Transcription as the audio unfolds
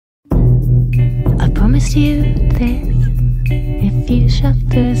promised you this. If you shut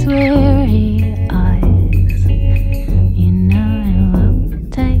those weary eyes, you know it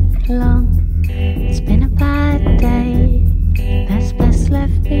won't take long. It's been a bad day, there's best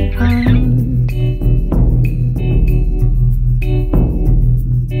left behind.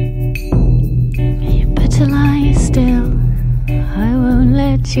 You better lie still, I won't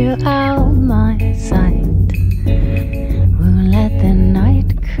let you out my sight. We'll let the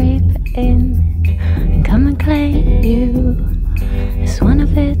night creep in and come and claim you as one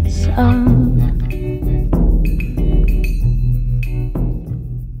of its own.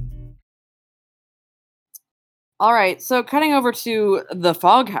 All right, so cutting over to the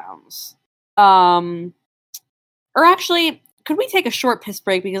Foghounds. Or actually, could we take a short piss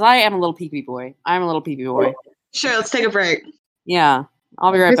break? Because I am a little pee-pee boy. I'm a little pee-pee boy. Sure, let's take a break. Yeah,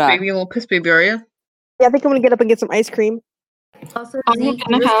 I'll be right Piss back. baby, a little piss baby, are you? Yeah, I think I'm gonna get up and get some ice cream. Also, I'm Zeke,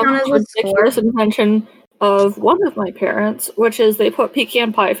 gonna does this have count as a a score? ridiculous intention of one of my parents, which is they put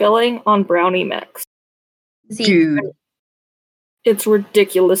pecan pie filling on brownie mix. Zeke, Dude. It's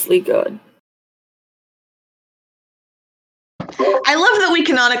ridiculously good. I love that we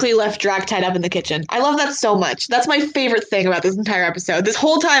canonically left Drac tied up in the kitchen. I love that so much. That's my favorite thing about this entire episode. This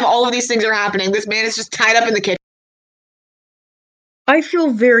whole time all of these things are happening, this man is just tied up in the kitchen. I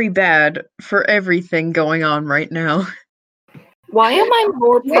feel very bad for everything going on right now. Why am I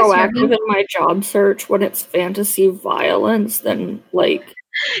more You guys hear proactive me? in my job search when it's fantasy violence than like?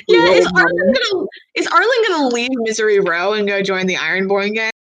 Yeah, real is money? Arlen gonna leave Misery Row and go join the Ironborn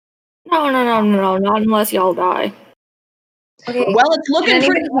gang? No, not unless y'all die. okay, Well, it's looking can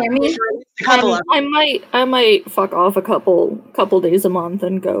pretty anybody hear me? for a couple of I might fuck off a couple days a month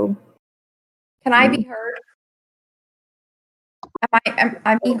and go. Can I be heard? Am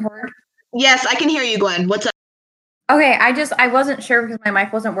I being heard? Yes, I can hear you, Glenn. What's up? Okay, I wasn't sure because my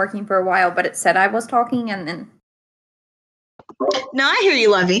mic wasn't working for a while, but it said I was talking and then. No, I hear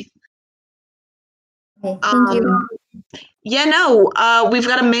you, Lovey. Okay, thank you. Yeah, no, we've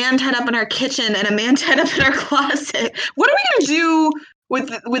got a man tied up in our kitchen and a man tied up in our closet. What are we gonna do with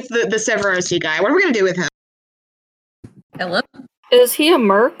the Severosi guy? What are we gonna do with him? Philip? Is he a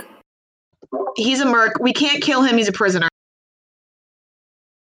merc? He's a merc. We can't kill him. He's a prisoner.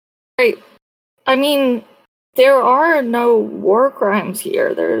 Right. I mean, there are no war crimes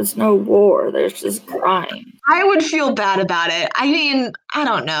here. There's no war. There's just crime. I would feel bad about it. I mean, I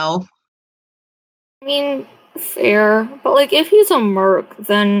don't know. I mean, fair. But, like, if he's a merc,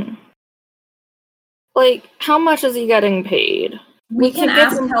 then, like, how much is he getting paid? We can could get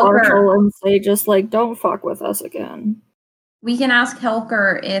ask impartial Helker. and say, just, like, don't fuck with us again. We can ask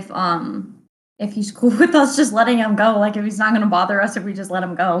Helker if he's cool with us just letting him go. Like if he's not gonna bother us if we just let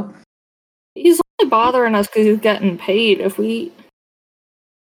him go. He's only bothering us because he's getting paid. If we,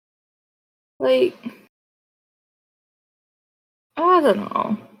 like, I don't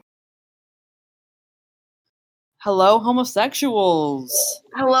know. Hello, homosexuals.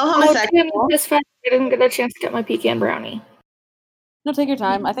 Hello, Oh, homosexual. damn, this fact I didn't get a chance to get my pecan brownie. No, take your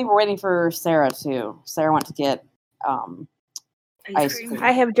time. I think we're waiting for Sarah too. Sarah went to get ice cream.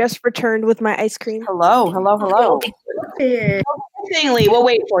 I have just returned with my ice cream. Hello. Interestingly, we'll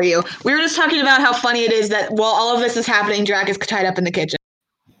wait for you. We were just talking about how funny it is that while all of this is happening, Drac is tied up in the kitchen.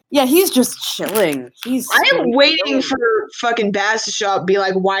 Yeah, he's just chilling. I am waiting for fucking Baz to show up and be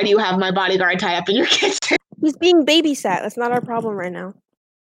like, why do you have my bodyguard tied up in your kitchen? He's being babysat. That's not our problem right now.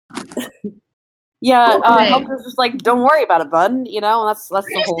 Yeah, Okay. Helker's just like, don't worry about it, bud. You know, that's the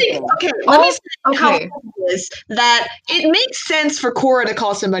whole thing. Okay, let me say how Okay. it is that it makes sense for Cora to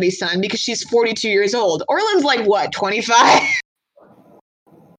call somebody son because she's 42 years old. Orland's like, what, 25?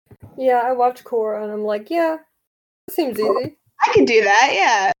 Yeah, I watched Korra and I'm like, yeah, it seems easy. I could do that,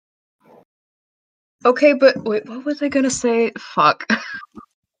 yeah. Okay, but wait, what was I gonna say? Fuck.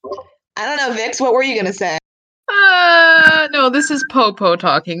 I don't know, Vix, what were you gonna say? No, this is Popo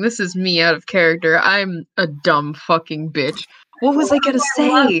talking. This is me out of character. I'm a dumb fucking bitch. What was I gonna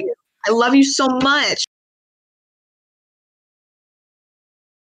say? I love you so much.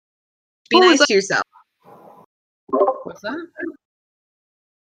 Be What was nice to yourself. What's that?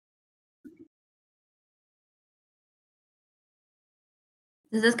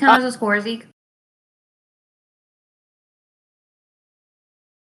 Does this count as a score, Zeke?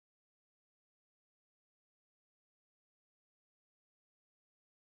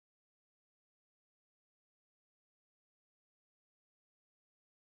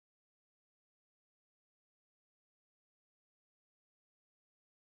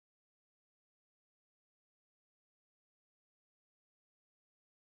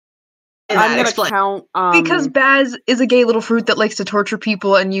 I'm gonna Explain. count Because Baz is a gay little fruit that likes to torture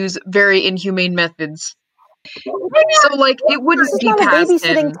people and use very inhumane methods. So, like, it wouldn't This is be not a past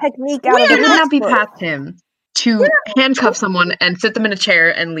babysitting him. technique out of It the would not be textbook. past him to handcuff someone and sit them in a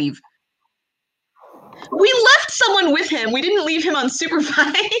chair and leave. We left someone with him. We didn't leave him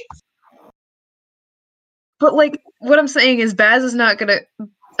unsupervised. But, like, what I'm saying is Baz is not gonna...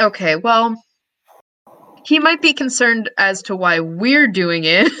 Okay, well... He might be concerned as to why we're doing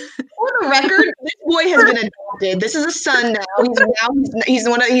it. For the record, this boy has been adopted. This is a son now. He's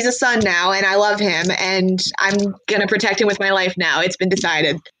a son now, and I love him, and I'm gonna protect him with my life now. It's been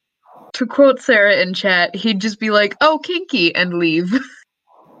decided. To quote Sarah in chat, he'd just be like, "Oh, kinky," and leave.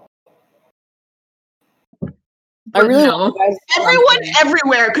 I But really no. want you guys to Everyone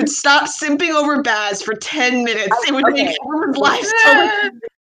everywhere could stop simping over Baz for 10 minutes. It would make everyone's life so much.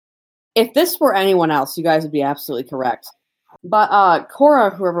 If this were anyone else, you guys would be absolutely correct. But Cora,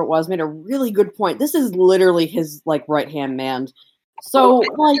 whoever it was, made a really good point. This is literally his like right-hand man. So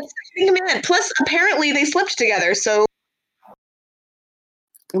like, Man, plus apparently they slept together, so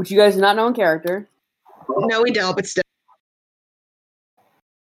which you guys do not know in character. no, we don't. But still,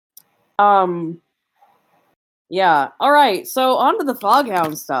 Yeah. All right. So on to the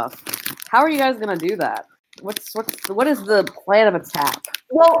Foghound stuff. How are you guys gonna do that? What is the plan of attack?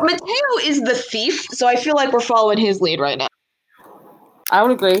 well, Mateo is the thief, so I feel like we're following his lead right now. I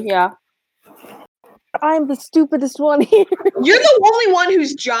would agree. Yeah. I'm the stupidest one here. You're the only one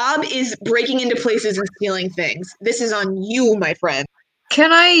whose job is breaking into places and stealing things. This is on you, my friend.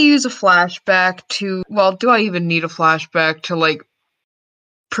 Can I use a flashback to... Well, do I even need a flashback to, like,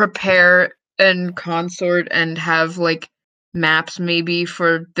 prepare and consort and have, like, maps maybe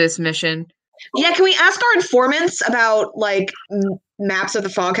for this mission? Yeah, can we ask our informants about like maps of the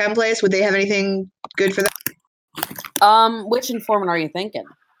Foghound place? Would they have anything good for that? Which informant are you thinking?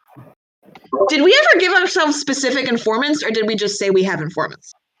 Did we ever give ourselves specific informants, or did we just say we have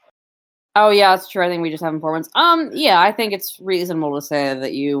informants? Oh yeah, that's true. I think we just have informants. Yeah, I think it's reasonable to say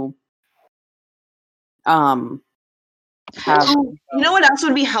that you have. You know what else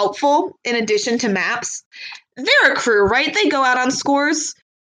would be helpful in addition to maps? They're a crew, right? They go out on scores.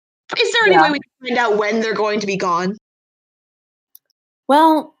 Is there any Yeah. way we can find out when they're going to be gone?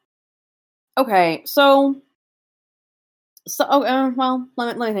 Well, okay, well,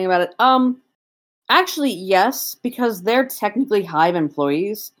 let me think about it. Actually, yes, because they're technically Hive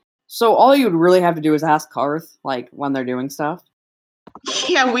employees. So all you would really have to do is ask Karth, like, when they're doing stuff.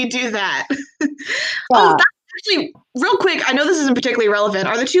 Yeah, we do that. Oh, that's actually, real quick, I know this isn't particularly relevant.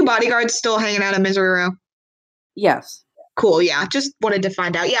 Are the two bodyguards still hanging out at Misery Row? Yes. Cool, yeah. Just wanted to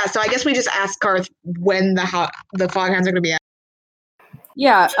find out. Yeah, so I guess we just ask Karth when the Foghounds are going to be out.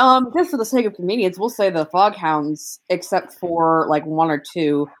 Yeah, just for the sake of convenience, we'll say the Foghounds, except for, like, one or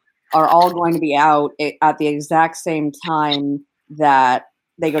two, are all going to be out at the exact same time that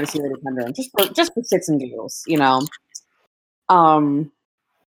they go to see the Defender, just for shits and giggles, you know? And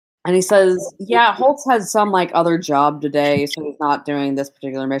he says, yeah, Holtz has some, like, other job today, so he's not doing this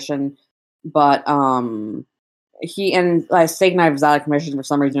particular mission, but, he and Steak Knife is out of commission for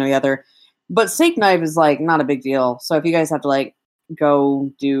some reason or the other. But Steak Knife is like not a big deal. So if you guys have to like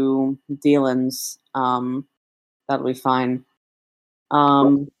go do dealings, that'll be fine.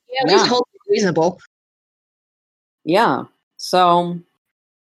 Yeah, at least Holt is reasonable. Yeah. So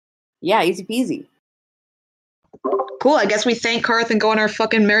yeah, easy peasy. Cool. I guess we thank Karth and go on our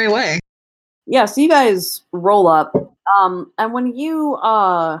fucking merry way. Yeah, so you guys roll up. And when you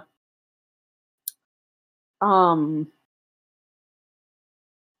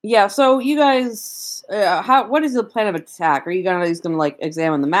yeah, so you guys, what is the plan of attack? Are you just gonna like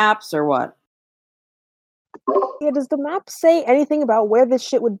examine the maps or what? Yeah, does the map say anything about where this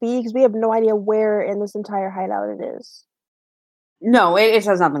shit would be? Because we have no idea where in this entire hideout it is. No, it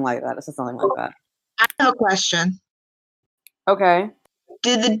says nothing like that. It says nothing like that. I have a question. Okay.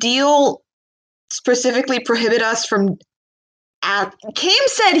 Did the deal specifically prohibit us from... Cam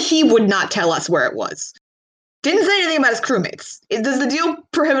said he would not tell us where it was. Didn't say anything about his crewmates. Does the deal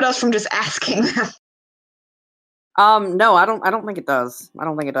prohibit us from just asking them? No, I don't think it does. I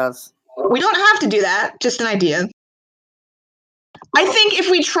don't think it does. We don't have to do that. Just an idea. I think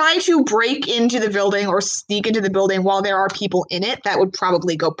if we try to break into the building or sneak into the building while there are people in it, that would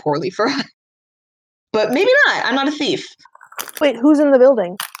probably go poorly for us. But maybe not. I'm not a thief. Wait, who's in the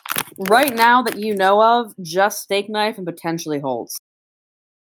building? Right now that you know of, just Steak Knife and potentially Holtz.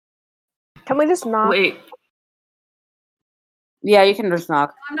 Can we just knock? Wait. Yeah, you can just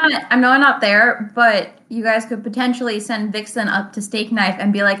knock. I'm not there, but you guys could potentially send Vixen up to Steak Knife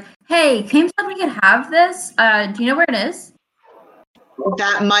and be like, "Hey, Kim said we could have this. Do you know where it is?"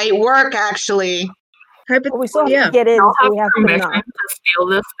 That might work, actually. But we still have Yeah. to get in, Y'all so have we have to permission knock. to steal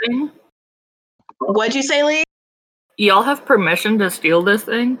this thing? What'd you say, Lee? Y'all have permission to steal this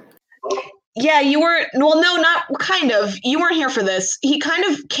thing? Yeah, you weren't. Well, no, not kind of. You weren't here for this. He kind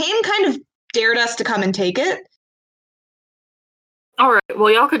of dared us to come and take it. Alright, well,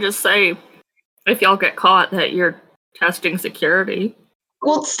 y'all could just say, if y'all get caught, that you're testing security.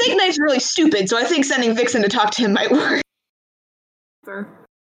 Well, Steak Knife's really stupid, so I think sending Vixen to talk to him might work. Sure.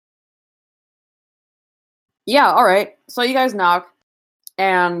 Yeah, all right. So you guys knock,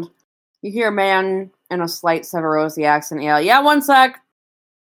 and you hear a man in a slight Severosi accent yell, "Yeah, one sec."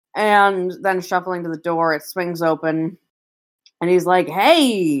 And then shuffling to the door, it swings open, and he's like,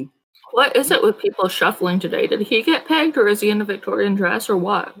 "Hey." What is it with people shuffling today? Did he get pegged, or is he in a Victorian dress, or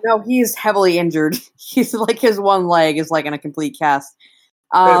what? No, he's heavily injured. He's like, his one leg is like in a complete cast.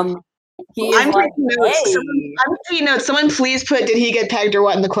 He is I'm like, taking notes. "Hey." I'm taking notes. Someone please put "Did he get pegged or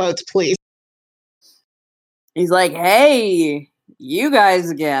what" in the quotes, please. He's like, "Hey, you guys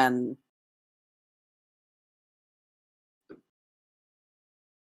again."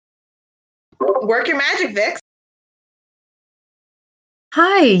 Work your magic, Vix.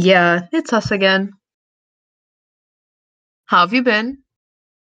 Hi, yeah, it's us again. How have you been?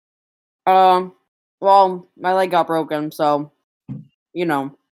 Well, my leg got broken, so, you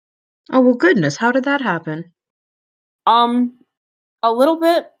know. Oh, well, goodness, how did that happen? A little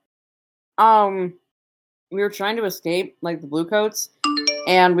bit. We were trying to escape, like, the Bluecoats,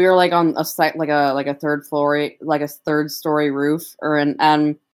 and we were, like, on a site, like a third story roof,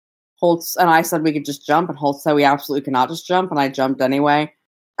 and Holtz and I said we could just jump, and Holtz said we absolutely could not just jump, and I jumped anyway.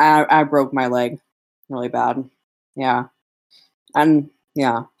 I broke my leg really bad. Yeah. And,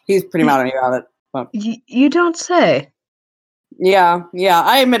 yeah, he's pretty mad at me about it. But You don't say. yeah,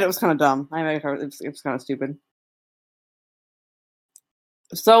 I admit it was kind of dumb. I admit it was kind of stupid.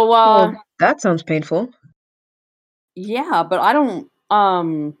 So, Well, that sounds painful. yeah, but I don't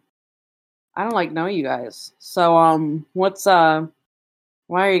like know you guys. So,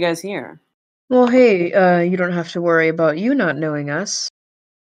 why are you guys here? Well, hey, you don't have to worry about you not knowing us.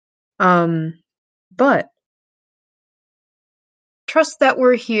 But trust that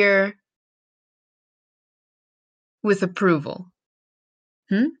we're here with approval.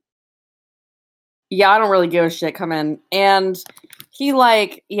 Yeah, I don't really give a shit. Come in. And he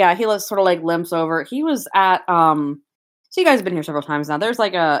sort of like limps over. He was at so you guys have been here several times now. There's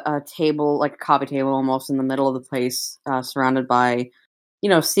like a table, like a coffee table almost in the middle of the place, surrounded by,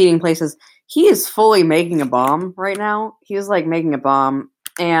 seating places. He is fully making a bomb right now. He is like making a bomb,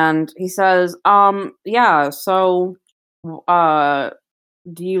 and he says, yeah, so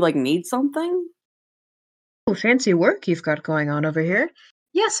do you like need something? Oh, fancy work you've got going on over here.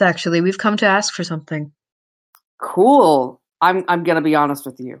 Yes, actually, we've come to ask for something. Cool. I'm gonna be honest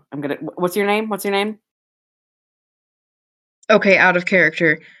with you. What's your name? Okay, out of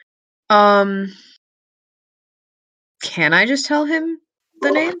character. Can I just tell him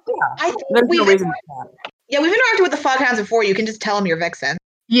the name? I think There's no reason. Yeah, we've interacted with the Foghounds before. You can just tell them you're Vixen.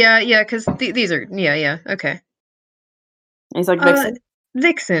 Yeah, because these are yeah, okay. And he's like, Vixen.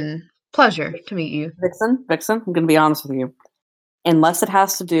 Vixen, pleasure to meet you. Vixen. I'm gonna be honest with you. Unless it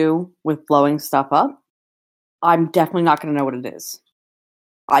has to do with blowing stuff up, I'm definitely not gonna know what it is.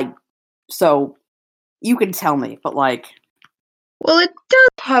 So you can tell me, but like, well, it does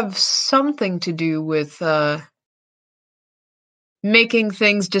have something to do with making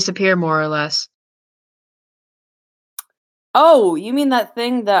things disappear more or less. oh, you mean that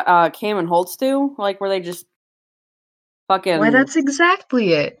thing that Cam and Holtz do, like where they just fucking? Why, that's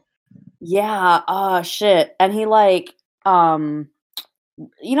exactly it. Yeah. Shit. And he like,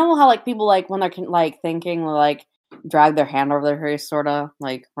 you know how like people like when they're like thinking like drag their hand over their face, sort of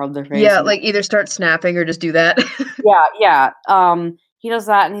like rub their face. Yeah, like either start snapping or just do that. Yeah. He does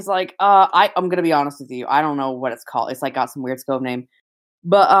that, and he's like, I'm gonna be honest with you, I don't know what it's called. It's like got some weird scope name,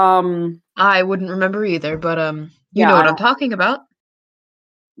 but I wouldn't remember either. But you know what I'm talking about.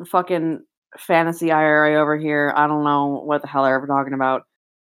 The fucking fantasy IRA over here. I don't know what the hell they're ever talking about.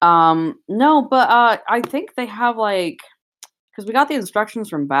 No, but I think they have like. Because we got the instructions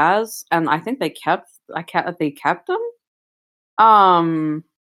from Baz, and I think they kept them.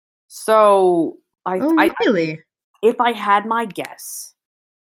 So really? If I had my guess,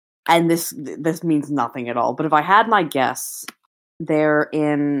 and this means nothing at all, but if I had my guess, they're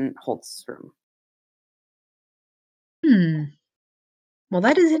in Holtz's room. Well,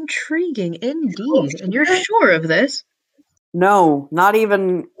 that is intriguing indeed. And you're sure of this? No, not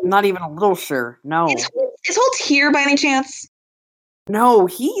even a little sure. No. Is Holtz here by any chance? No,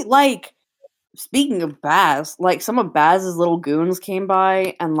 he like speaking of Baz, like some of Baz's little goons came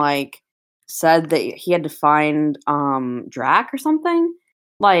by and like said that he had to find Drac or something.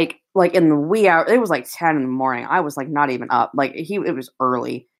 Like in the wee hour, it was like 10 in the morning. I was like not even up. Like it was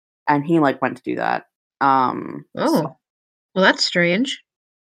early, and he like went to do that. Oh, well, that's strange.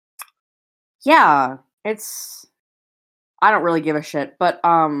 Yeah, it's. I don't really give a shit, but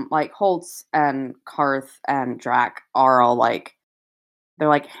like Holtz and Karth and Drac are all like, they're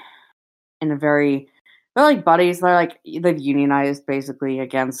like in a very, they're like buddies. They're like they've unionized basically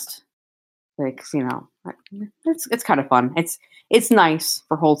against, like, you know, it's kind of fun. It's nice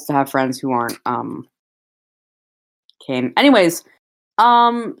for Holtz to have friends who aren't Kane. Anyways,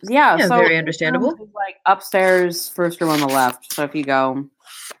 yeah, so very understandable. Like upstairs, first room on the left. So if you go,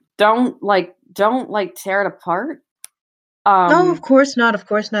 don't tear it apart. No, of course not. Of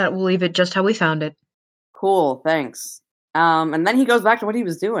course not. We'll leave it just how we found it. Cool, thanks. And then he goes back to what he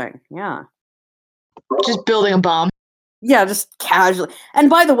was doing. Yeah. Just building a bomb. Yeah, just casually. And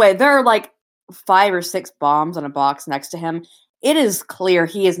by the way, there are like 5 or 6 bombs on a box next to him. It is clear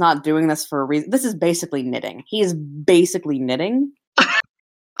he is not doing this for a reason. This is basically knitting. He is basically knitting.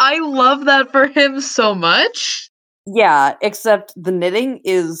 I love that for him so much. Yeah, except the knitting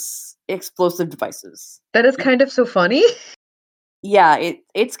is explosive devices. That is kind of so funny. Yeah,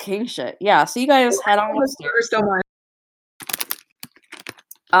 it's king shit. Yeah, so you guys head on upstairs.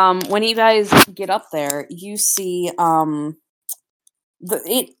 When you guys get up there, you see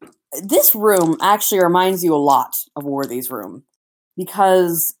this room actually reminds you a lot of Worthy's room,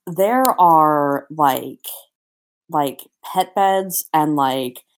 because there are like pet beds and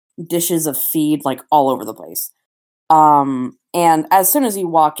like dishes of feed like all over the place. And as soon as you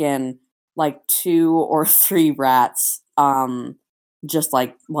walk in, like 2 or 3 rats just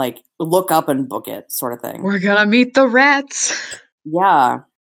like look up and book it, sort of thing. We're gonna meet the rats. Yeah.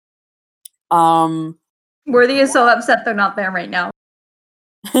 Worthy is so upset they're not there right now.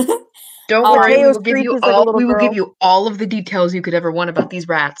 Don't worry, we Mateo's will give creep you is like a all. little We will give girl. you all of the details you could ever want about these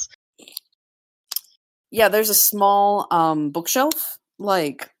rats. Yeah, there's a small bookshelf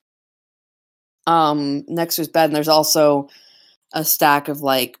like next to his bed, and there's also a stack of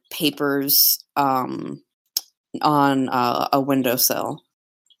like papers on a windowsill.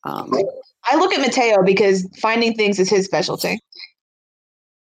 I look at Mateo because finding things is his specialty.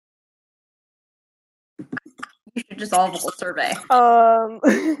 You should just all roll a survey.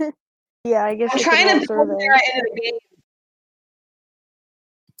 Yeah, I guess I'm we trying could to roll pull survey. Sarah into the game.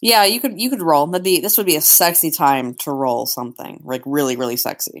 Yeah, you could roll. This would be a sexy time to roll something like really, really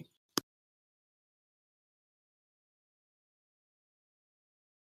sexy.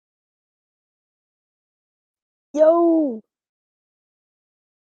 Yo!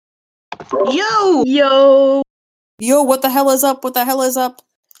 Yo! Yo, what the hell is up? What the hell is up?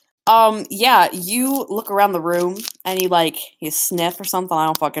 Yeah, you look around the room and you sniff or something. I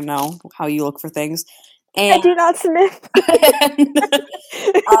don't fucking know how you look for things. And I do not sniff. and,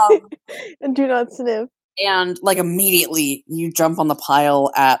 I do not sniff. and like immediately you jump on the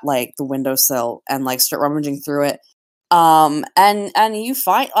pile at like the windowsill and like start rummaging through it. And you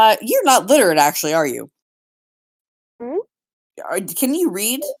find you're not literate actually, are you? Hmm? Can you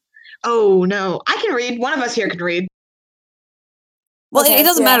read? Oh no, I can read. One of us here can read. Well, Okay, it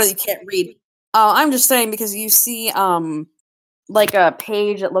doesn't yeah. matter that you can't read. I'm just saying because you see like a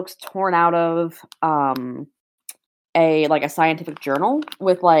page that looks torn out of a scientific journal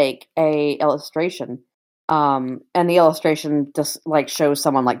with like a illustration. And the illustration just like shows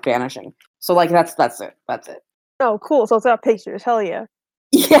someone like vanishing. So like that's it. That's it. Oh, cool. So it's got pictures. Hell yeah.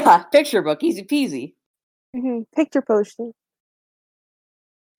 Yeah, picture book, easy peasy. Picture posting.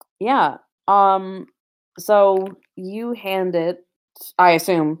 Yeah. So you hand it, I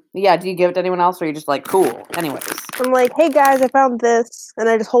assume. Yeah, do you give it to anyone else or are you just like, cool? Anyways. I'm like, hey guys, I found this. And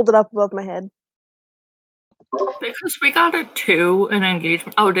I just hold it up above my head. Because we got a 2 in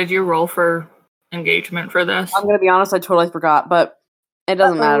engagement. Oh, did you roll for engagement for this? I'm gonna be honest, I totally forgot, but it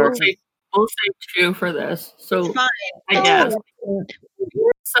doesn't matter. We'll say 2 for this. So It's fine. I guess.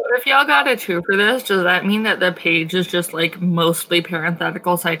 So if y'all got a 2 for this, does that mean that the page is just like mostly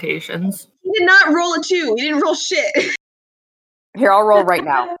parenthetical citations? He did not roll a 2. He didn't roll shit. Here, I'll roll right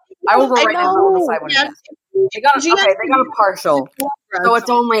now. I will roll right now and we'll decide what Yeah. it is. They got a partial. So it's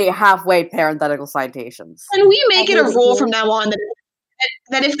only halfway parenthetical citations. Can we make it a rule from now on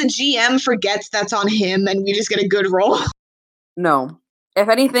that if the GM forgets, that's on him, and we just get a good roll? No. If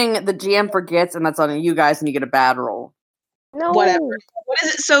anything, the GM forgets and that's on you guys and you get a bad roll. No. Whatever. What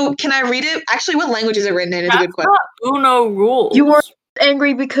is it? So can I read it? Actually, what language is it written in? Is a good That's question. not Uno rules. You are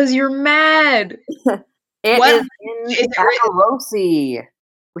angry because you're mad. It What is in is it written? Akarosi.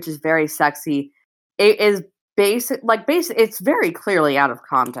 which is very sexy. It is basic. It's very clearly out of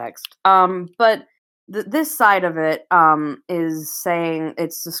context. But this side of it is saying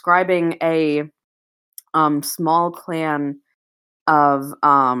it's describing a small clan of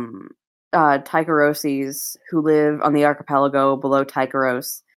Tycherosis who live on the archipelago below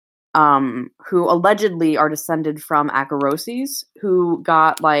Tycheros, who allegedly are descended from Acherosis, who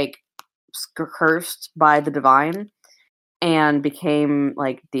got cursed by the divine and became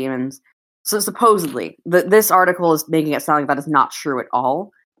demons. So supposedly, this article is making it sound like that is not true at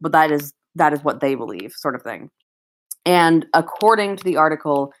all, but that is what they believe, sort of thing. And according to the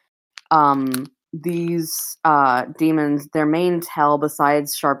article, these demons, their main tell,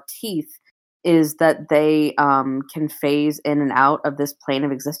 besides sharp teeth, is that they can phase in and out of this plane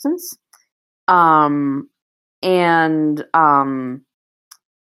of existence. Even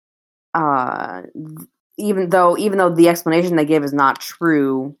though the explanation they give is not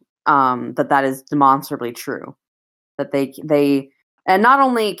true, that is demonstrably true. That they and not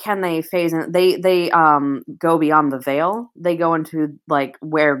only can they phase in, they go beyond the veil. They go into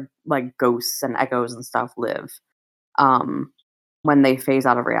where ghosts and echoes and stuff live when they phase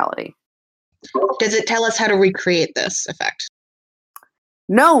out of reality. Does it tell us how to recreate this effect?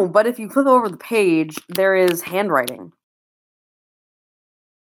 No, but if you flip over the page, there is handwriting.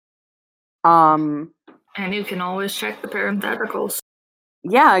 And you can always check the parentheticals.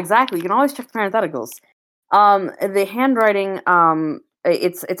 Yeah, exactly. You can always check the parentheticals. The handwriting,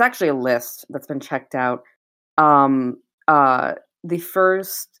 it's actually a list that's been checked out. The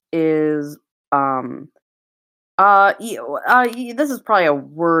first is this is probably a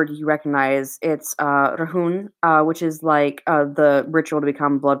word you recognize. It's Rahun, which is the ritual to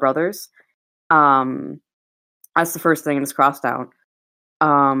become blood brothers. That's the first thing, and it's crossed out.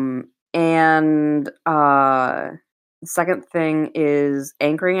 And the second thing is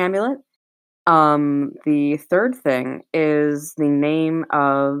anchoring amulet. The third thing is the name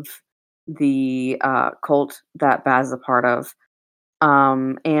of the cult that Baz is a part of.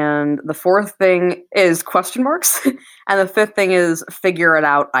 And the fourth thing is question marks. And the fifth thing is figure it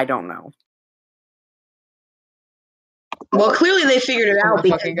out, I don't know. Well, clearly they figured it out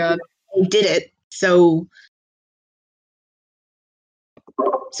because they did it. So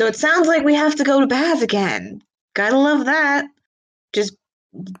it sounds like we have to go to Baz again. Gotta love that. Just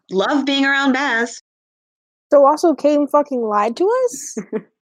love being around Baz. So also Kane fucking lied to us?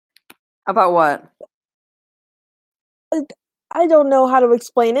 About what? I don't know how to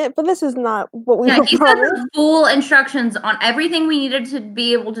explain it, but this is not what we were he said the full instructions on everything we needed to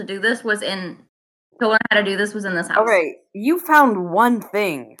be able to do this to learn how to do this was in this house. Okay, you found one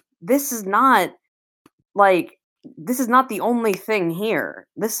thing. This is not the only thing here.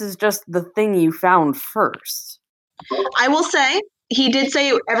 This is just the thing you found first. I will say, he did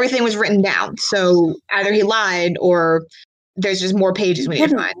say everything was written down, so either he lied or there's just more pages we need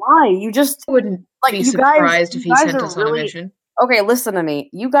to find. Lie. You just wouldn't be surprised if he sent us on a mission. Okay, listen to me.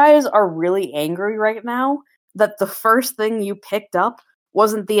 You guys are really angry right now that the first thing you picked up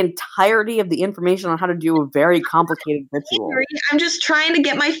wasn't the entirety of the information on how to do a very complicated ritual. I'm just trying to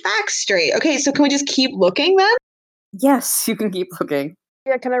get my facts straight. Okay, so can we just keep looking then? Yes, you can keep looking.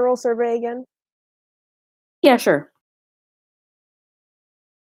 Yeah, can I roll survey again? Yeah, sure.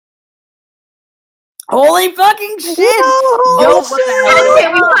 Holy fucking shit! Yo,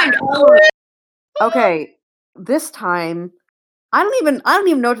 okay, this time I don't even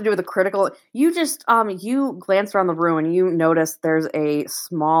know what to do with the critical. You just you glance around the room and you notice there's a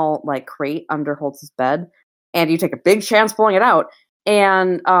small crate under Holtz's bed, and you take a big chance pulling it out.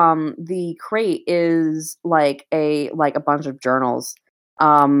 And the crate is a bunch of journals.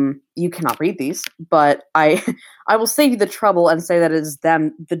 You cannot read these, but I will save you the trouble and say that it is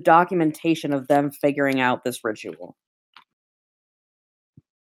the documentation of them figuring out this ritual.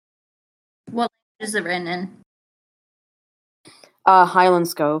 What language is it written in? Highland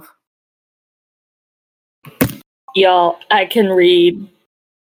Scove. Y'all, I can read.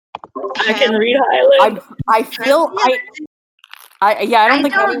 I can read Highland. I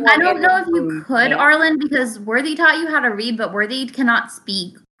don't know if you could, Arlen, because Worthy taught you how to read, but Worthy cannot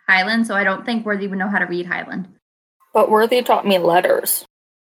speak Highland, so I don't think Worthy would know how to read Highland. But Worthy taught me letters.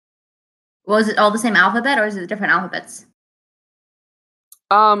 Well, is it all the same alphabet, or is it different alphabets?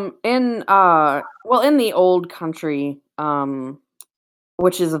 In the old country,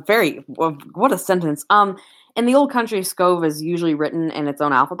 which is what a sentence. In the old country, Scove is usually written in its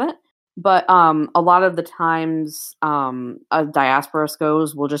own alphabet. But a lot of the times, diaspora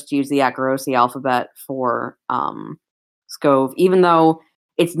Scoves will just use the Acherosi alphabet for Scove, even though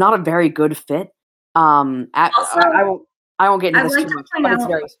it's not a very good fit. I I won't get into I'd this like too to much, point but it's out-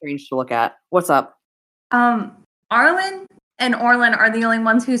 very strange to look at. What's up? Arlen and Orlin are the only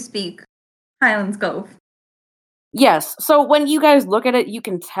ones who speak Highlands Cove. Yes. So when you guys look at it, you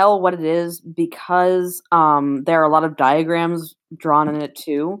can tell what it is because there are a lot of diagrams drawn in it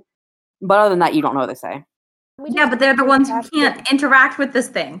too. But other than that, you don't know what they say. Yeah, but they're the ones who can't interact with this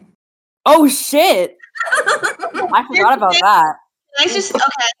thing. Oh shit! I forgot about that.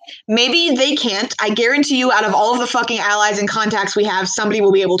 Maybe they can't. I guarantee you, out of all of the fucking allies and contacts we have, somebody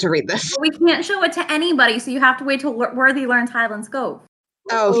will be able to read this. But we can't show it to anybody, so you have to wait till Worthy learns Highlands Cove.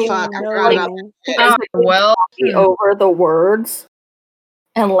 Oh fuck! I forgot about that. Well, over the words,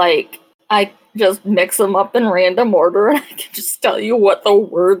 and like I just mix them up in random order, and I can just tell you what the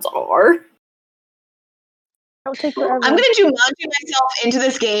words are. Don't take forever. I'm gonna Jumanji myself into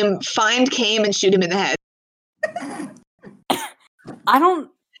this game, find Kame, and shoot him in the head. I don't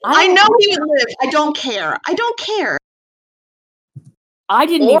I know he would live. I don't care. I don't care. I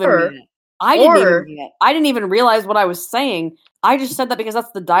didn't even mean it. I didn't even realize what I was saying. I just said that because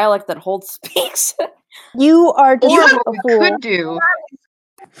that's the dialect that Holt speaks. You are just or a what we fool. could do,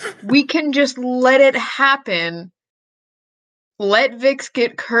 we can just let it happen. Let Vix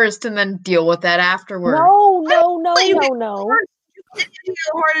get cursed and then deal with that afterward. No. You know how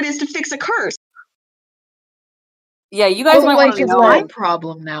hard it is to fix a curse. Yeah, you guys might want to it's know. my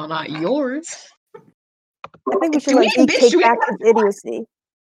problem now, not yours. I think we should let Zeke take back his idiocy.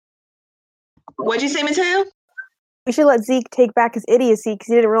 What'd you say, Mateo? We should let Zeke take back his idiocy because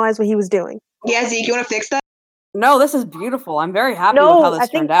he didn't realize what he was doing. Yeah, Zeke, you want to fix that? No, this is beautiful. I'm very happy with No, how this I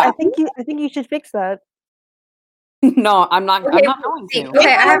think turned out. I think you should fix that. No, I'm not. Okay, I'm not going to.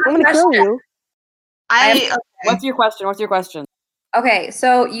 Okay, I have I'm a gonna kill question. you. What's your question? What's your question? Okay,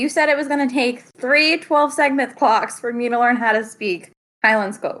 so you said it was going to take 3 12-segment clocks for me to learn how to speak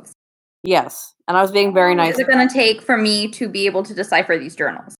Highlands Coves. Yes, and I was being very nice. What is it going to take for me to be able to decipher these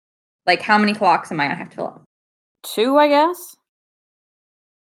journals? Like, how many clocks am I going to have to fill up? 2, I guess.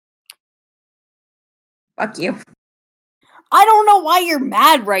 Fuck you. I don't know why you're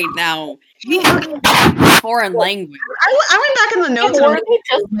mad right now. You foreign language. I went back in the notes. Or they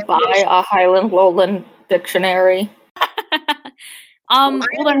just buy a Highland Lowland dictionary. Well,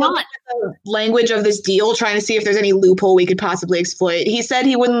 they're not. The language of this deal, trying to see if there's any loophole we could possibly exploit. He said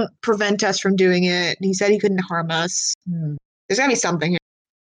he wouldn't prevent us from doing it. He said he couldn't harm us. There's gotta be something here.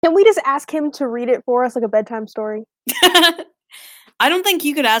 Can we just ask him to read it for us like a bedtime story? I don't think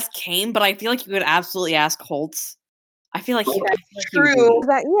you could ask Kame, but I feel like you could absolutely ask Holtz. I feel like he True. Is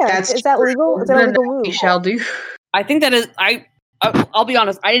that legal? Is that a legal move? We shall do. I think that is. I'll be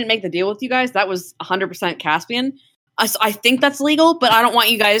honest. I didn't make the deal with you guys. That was 100% Caspian. I think that's legal, but I don't want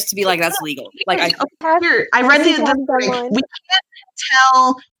you guys to be like that's legal. Like Here, I read the we can't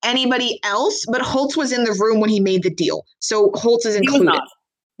tell anybody else, but Holtz was in the room when he made the deal, so Holtz is included. He was not.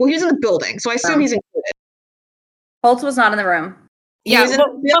 Well, he was in the building, so I assume he's included. Holtz was not in the room. Yeah, He was in but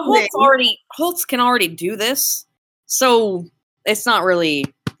the building. Holtz can already do this, so it's not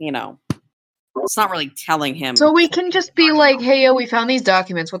really, it's not really telling him. So we can just be like, hey, yo, we found these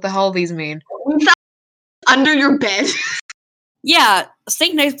documents. What the hell do these mean? We found under your bed. Yeah,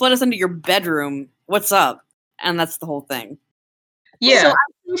 Snake Knife let us into your bedroom. What's up? And that's the whole thing. Yeah. So I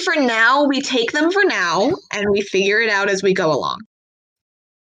think for now, we take them for now, and we figure it out as we go along.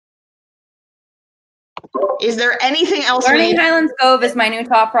 Is there anything else? Learning Highlands Cove is my new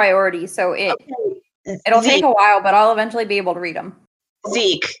top priority, so it'll take a while, but I'll eventually be able to read them.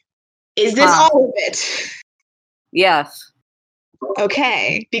 Zeke, is this all of it? Yes.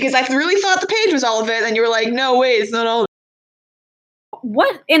 Okay, because I really thought the page was all of it, and you were like, no, wait, it's not all of it.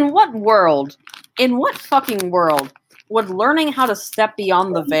 What? In what world? In what fucking world would learning how to step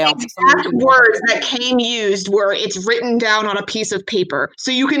beyond the veil? The exact words that Kame used were, it's written down on a piece of paper, so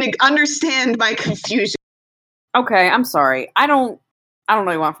you can understand my confusion. Okay, I'm sorry. I don't know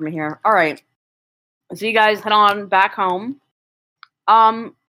what you want from me here. All right. So you guys head on back home.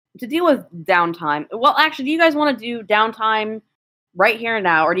 To deal with downtime. Well, actually, do you guys want to do downtime right here and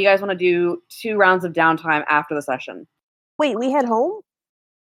now, or do you guys want to do 2 rounds of downtime after the session? Wait, we head home?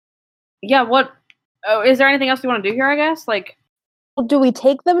 Yeah, what? Oh, is there anything else you want to do here, I guess? Like, Well, do we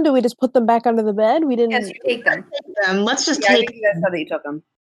take them? Do we just put them back under the bed? We didn't. Yes, you take them. Let's just I take think you guys said that you took them.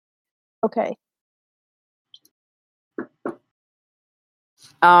 Okay.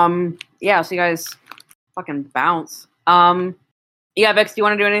 Yeah, so you guys fucking bounce. Yeah, Vix, do you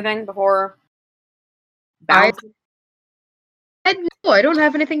want to do anything before bounce? No, I don't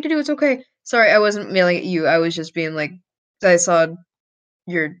have anything to do. It's okay. Sorry, I wasn't mailing at you. I was just being like, I saw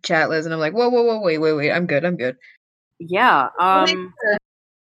your chat, Liz, and I'm like, whoa, wait. I'm good. Yeah.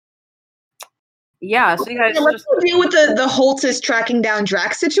 Yeah, so you guys Let's deal with the Holtz is tracking down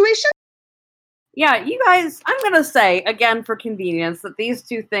Drax situation. Yeah, you guys, I'm going to say, again, for convenience, that these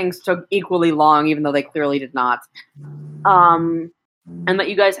two things took equally long, even though they clearly did not. And that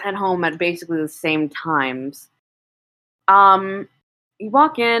you guys head home at basically the same times. You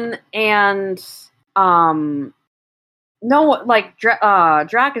walk in, and,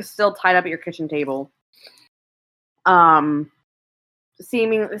 Drac is still tied up at your kitchen table.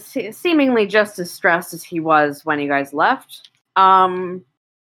 Seemingly just as stressed as he was when you guys left.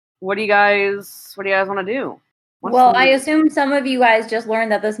 What do you guys want to do? I assume some of you guys just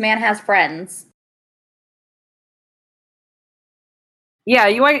learned that this man has friends. Yeah,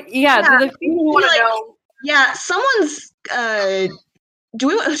 do the people want to know? Yeah, someone's. Do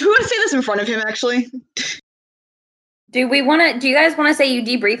we want to say this in front of him? Actually, Do you guys want to say you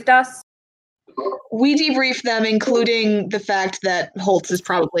debriefed us? We debriefed them, including the fact that Holtz is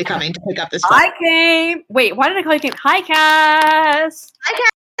probably coming to pick up this. I came. Wait, why did I call you? Came? Hi, Cass. Hi,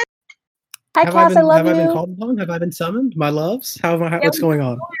 Cass. Hi, Cass. I love you. Have I been called upon? Have I been summoned? My loves? What's going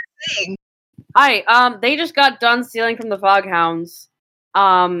on? Hi. They just got done stealing from the Foghounds.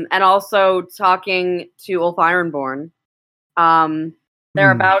 And also talking to Ulf Ironborn.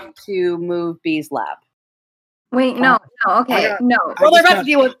 They're about to move Bee's lab. Wait, no, okay, no. Well, they're about to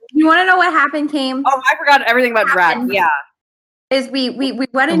deal with. You want to know what happened? Oh, I forgot everything about Drac. Yeah. Is we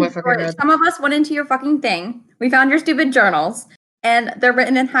went in. Some of us went into your fucking thing. We found your stupid journals, and they're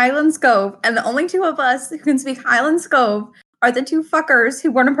written in Highland Scove. And the only two of us who can speak Highland Scove are the two fuckers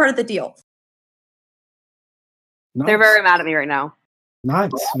who weren't a part of the deal. Nice. They're very mad at me right now.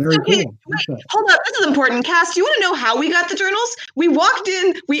 Nice, very cool. Wait, hold up, this is important. Cass, do you want to know how we got the journals? We walked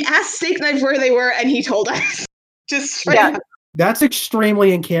in, we asked Steak Knife where they were, and he told us. That's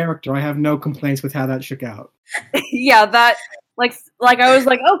extremely in character. I have no complaints with how that shook out. Yeah, that like I was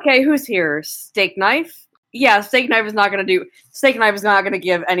like, okay, who's here? Steak Knife? Yeah, Steak Knife is not gonna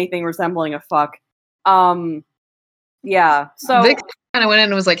give anything resembling a fuck. Yeah. So Vic kind of went in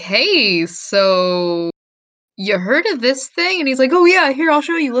and was like, "Hey, so you heard of this thing?" And he's like, "Oh yeah, here, I'll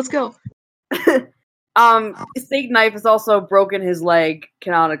show you. Let's go." Steak Knife has also broken his leg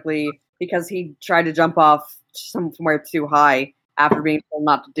canonically because he tried to jump off somewhere too high after being told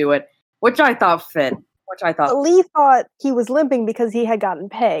not to do it, which I thought fit. Lee thought he was limping because he had gotten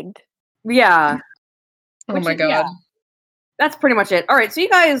pegged. Yeah. Oh my god. Yeah, that's pretty much it. All right, so you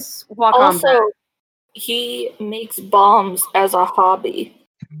guys walk on. Also, he makes bombs as a hobby.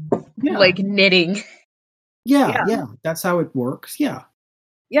 Yeah. Like knitting. Yeah, that's how it works. Yeah.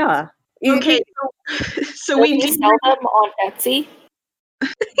 Yeah. Okay, so we Does he sell them on Etsy?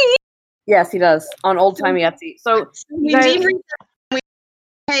 Yes, he does on old timey Etsy. So we debriefed them.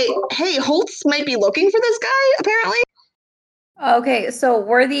 Hey, Holtz might be looking for this guy. Apparently. Okay, so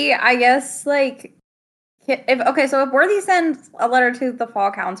Worthy, I guess, like, if Worthy sends a letter to the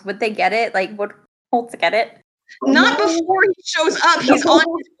Foghounds, would they get it? Like, would Holtz get it? Not before he shows up. He's on his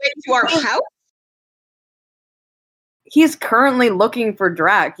way to our house. He's currently looking for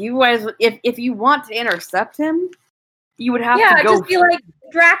Drac. You guys, if you want to intercept him, you would have to go. Just be like,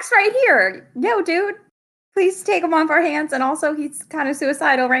 Drac's right here. Yo, dude, please take him off our hands. And also, he's kind of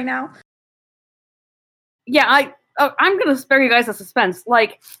suicidal right now. Yeah, I'm going to spare you guys the suspense.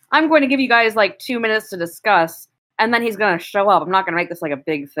 Like, I'm going to give you guys, 2 minutes to discuss, and then he's going to show up. I'm not going to make this, a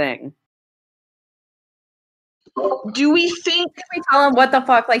big thing. Do we think... If we tell him what the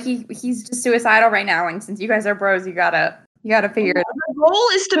fuck, he's just suicidal right now, and since you guys are bros, you gotta figure it out. The goal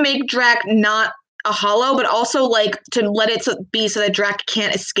is to make Drac not a hollow, but also, to let it be so that Drac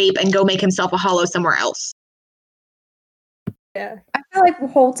can't escape and go make himself a hollow somewhere else. Yeah. I feel like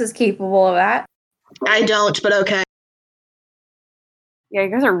Holtz is capable of that. I don't, but okay. Yeah, you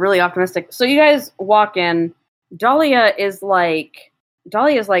guys are really optimistic. So you guys walk in. Dahlia is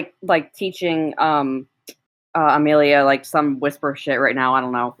teaching Amelia some whisper shit right now. I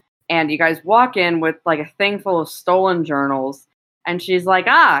don't know. And you guys walk in with a thing full of stolen journals, and she's like,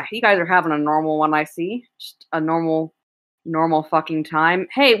 you guys are having a normal one, I see. Just a normal fucking time.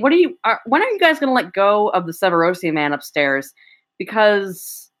 Hey, when are you guys gonna let go of the Severosia man upstairs?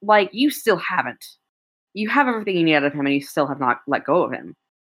 Because you still haven't. You have everything you need out of him, and you still have not let go of him.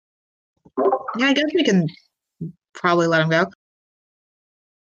 Yeah, I guess we can probably let him go.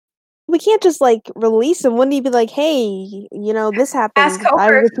 We can't just release him. Wouldn't he be like, "Hey, this happened"? Ask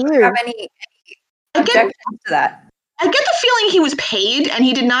Coker if you have any objections to that. I get the feeling he was paid, and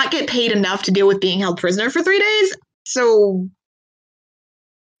he did not get paid enough to deal with being held prisoner for 3 days. So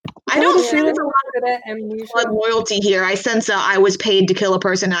I don't sense a lot of loyalty here. I sense I was paid to kill a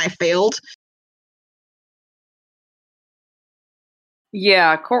person and I failed.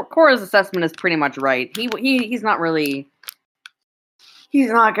 Yeah, Cora's assessment is pretty much right. He's not really. He's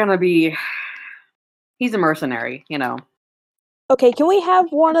not gonna be. He's a mercenary, you know. Okay, can we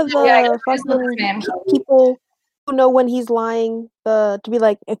have one of the fucking people who know when he's lying to be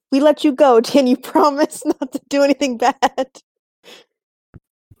like, if we let you go, can you promise not to do anything bad?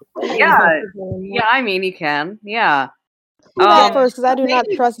 Yeah, yeah. I mean, you can. Yeah. Do that first, because I do not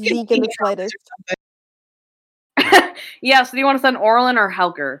trust Zeke in the slightest. Yeah. So, do you want to send Orlin or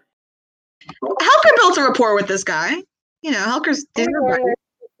Helker? Helker built a rapport with this guy. You know, Helker's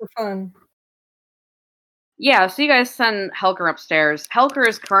for fun. Yeah, so you guys send Helker upstairs. Helker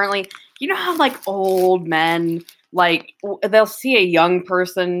is currently, you know how like old men, like they'll see a young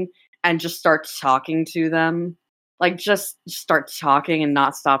person and just start talking to them, like just start talking and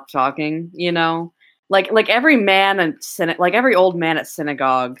not stop talking. You know, like every man and like every old man at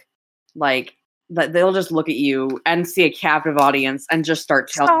synagogue, like that they'll just look at you and see a captive audience and just start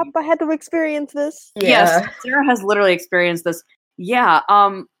telling. Stop! I had to experience this. Yes, Sarah has literally experienced this. Yeah,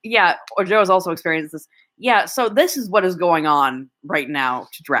 yeah, or Joe has also experienced this. Yeah, so this is what is going on right now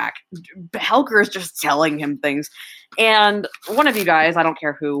to Drac. Helker is just telling him things. And one of you guys, I don't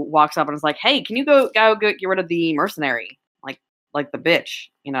care who, walks up and is like, hey, can you go get rid of the mercenary? Like the bitch,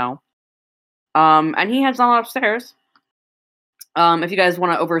 you know? And he heads on upstairs. If you guys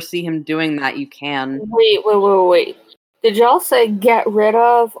want to oversee him doing that, you can. Wait. Did y'all say get rid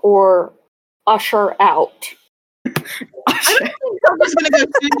of or usher out? I don't think Helker's gonna go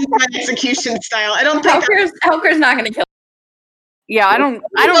through my execution style. I don't think Helker's not gonna kill. Yeah, I don't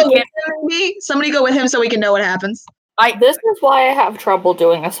get somebody go with him so we can know what happens. This is why I have trouble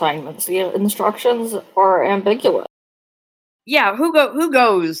doing assignments. The instructions are ambiguous. Yeah, who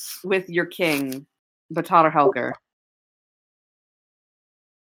goes with your king, Batat or Helker?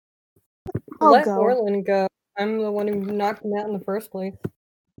 Let Orlin go. I'm the one who knocked him out in the first place.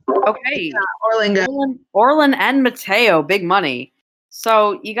 Okay. Yeah, Orlin and Mateo, big money.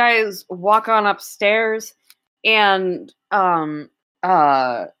 So you guys walk on upstairs and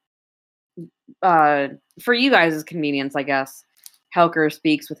for you guys' convenience, I guess, Helker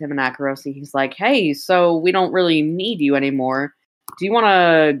speaks with him in Akarosi. He's like, hey, so we don't really need you anymore. Do you want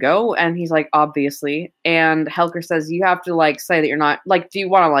to go? And he's like, obviously. And Helker says, you have to like say that you're not like, do you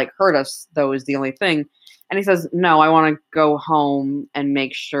want to like hurt us though is the only thing. And he says, no, I want to go home and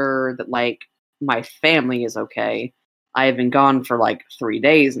make sure that, like, my family is okay. I have been gone for, like, 3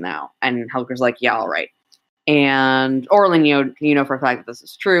 days now. And Helker's like, yeah, all right. And Orlin, you know for a fact that this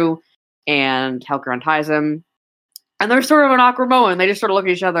is true. And Helker unties him. And there's sort of an awkward moment. They just sort of look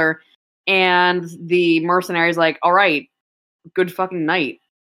at each other. And the mercenary's like, all right, good fucking night.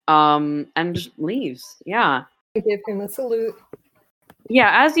 And just leaves. Yeah. I give him a salute.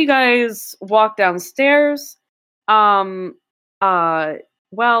 Yeah, as you guys walk downstairs, as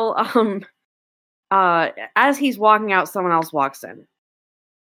he's walking out, someone else walks in.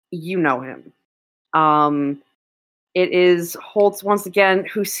 You know him. It is Holtz once again,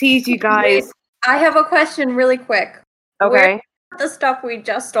 who sees you guys. I have a question really quick. Okay. Where's the stuff we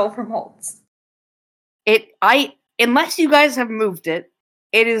just stole from Holtz? Unless you guys have moved it,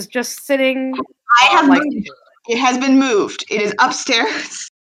 it is just sitting. I have moved it. It has been moved. It is upstairs.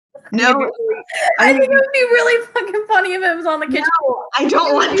 No. I think it would be really fucking funny if it was on the kitchen. No, I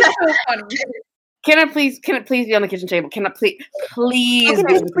don't want that. So funny. Can it please be on the kitchen table? Can it please? We can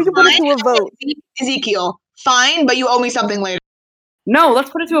put it to a vote. Ezekiel, fine, but you owe me something later. No, let's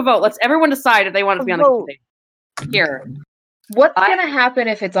put it to a vote. Let's everyone decide if they want it to be on the kitchen table. Here. What's gonna happen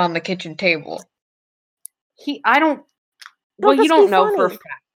if it's on the kitchen table? I don't. Well, you don't know for a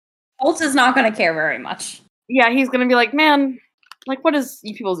fact. Holtz is not going to care very much. Yeah, he's going to be like, man, like, what is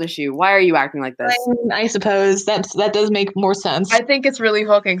you people's issue? Why are you acting like this? I suppose that does make more sense. I think it's really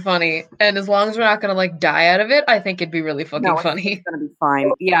fucking funny, and as long as we're not going to like die out of it, I think it'd be really fucking funny. It's going to be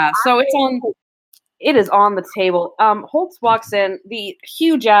fine. Yeah, so it is on the table. Holtz walks in. The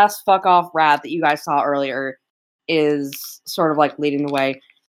huge ass fuck off rat that you guys saw earlier is sort of like leading the way.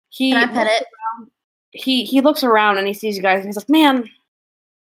 Can I pet it? He looks around and he sees you guys and he's like, man,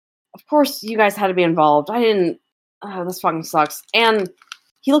 of course you guys had to be involved. I didn't. This fucking sucks. And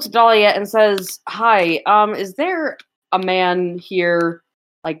he looks at Dahlia and says, hi, is there a man here,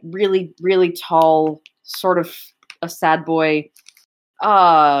 like really, really tall, sort of a sad boy,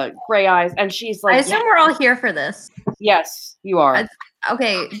 gray eyes? And she's like, I assume we're all here for this. Yes, you are.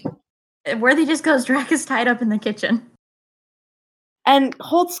 Okay. Worthy just goes, Drac is tied up in the kitchen. And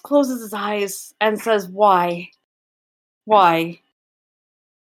Holtz closes his eyes and says, why? Why?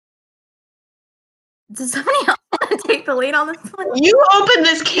 Does somebody else want to take the lead on this one? You opened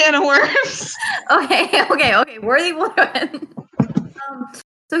this can of worms. Okay. Worthy will do it.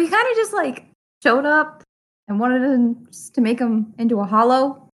 So he kind of just like showed up and wanted to make him into a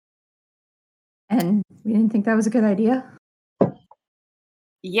hollow, and we didn't think that was a good idea.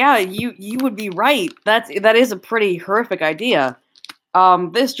 Yeah, you would be right. That is a pretty horrific idea.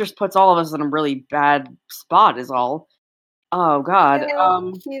 This just puts all of us in a really bad spot, is all. Oh God.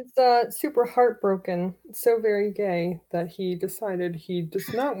 He's super heartbroken, so very gay that he decided he does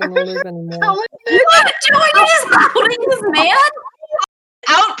not want to live anymore. What are you doing? You're just outing this man?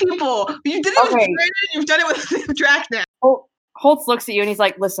 Out people. You did it with Brandon, you've done it with Drac now. Holtz looks at you and he's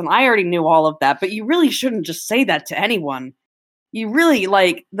like, "Listen, I already knew all of that, but you really shouldn't just say that to anyone. You really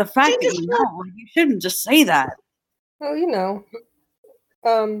the fact that you know. You shouldn't just say that." Well,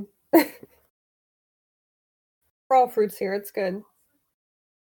 we're all fruits here. It's good.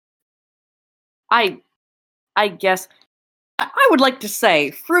 I guess I would like to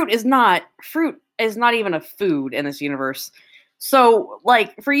say fruit is not even a food in this universe. So,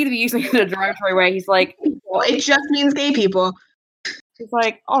 for you to be using it in a derogatory way, he's like, well, it just means gay people. He's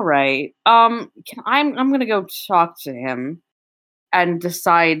like, all right, I'm gonna go talk to him and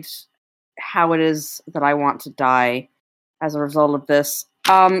decide how it is that I want to die as a result of this.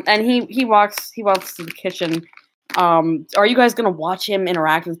 And he walks to the kitchen. Are you guys gonna watch him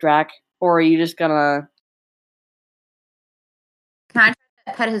interact with Drac, or are you just gonna? Can I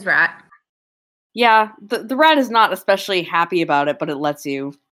try to pet his rat? Yeah, the rat is not especially happy about it, but it lets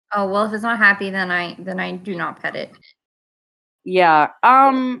you. Oh well, if it's not happy, then I do not pet it. Yeah.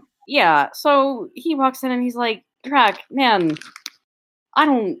 Yeah. So he walks in and he's like, Drac, man,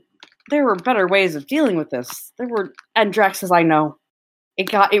 there were better ways of dealing with this. And Drac says, I know.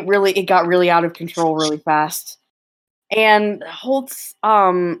 It got really out of control really fast. And Holtz,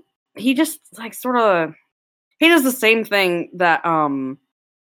 he just he does the same thing that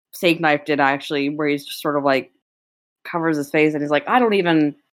Steak Knife did actually, where he's just sort of covers his face and he's like, I don't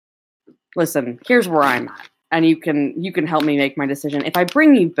even listen, here's where I'm at. And you can help me make my decision. If I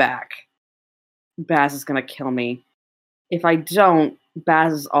bring you back, Baz is gonna kill me. If I don't,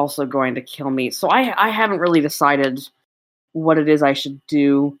 Baz is also going to kill me. So I haven't really decided what it is I should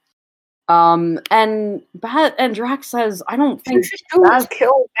do. And Drac says, I don't think Baz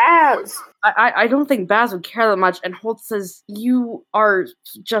kill Baz. I don't think Baz would care that much. And Holtz says, you are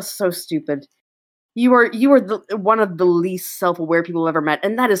just so stupid. You are one of the least self-aware people I've ever met,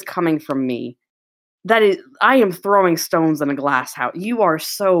 and that is coming from me. I am throwing stones in a glass house. You are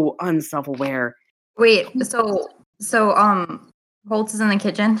so unself-aware. Wait, so Holtz is in the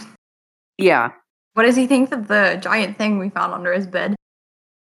kitchen? Yeah. What does he think of the giant thing we found under his bed?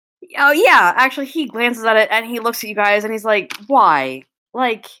 Oh yeah, actually he glances at it and he looks at you guys and he's like, why? So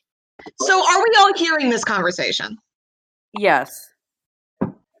are we all hearing this conversation? Yes.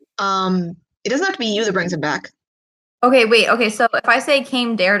 It doesn't have to be you that brings him back. Okay, wait. Okay, so if I say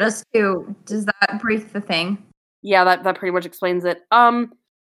Kame dared us to, does that break the thing? Yeah, that pretty much explains it.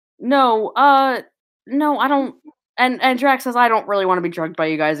 No, I don't. And Drac says, I don't really want to be drugged by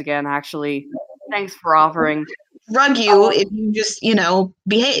you guys again, actually. Thanks for offering. Drug you if you just,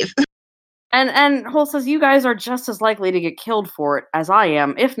 behave. And Holtz says, you guys are just as likely to get killed for it as I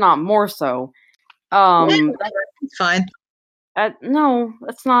am, if not more so. It's fine. No,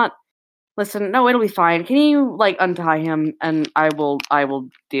 it's not. Listen, no, it'll be fine. Can you untie him and I will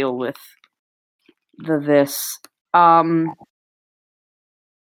deal with this.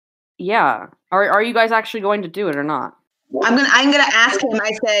 Yeah. Are you guys actually going to do it or not? I'm gonna ask him.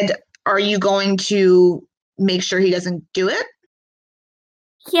 I said, are you going to make sure he doesn't do it?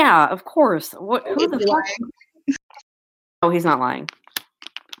 Yeah, of course. Who the fuck? Lying? Oh, he's not lying.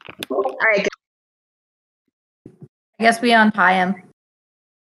 All right. I guess we untie him.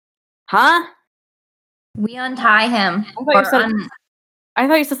 Huh? We untie him. I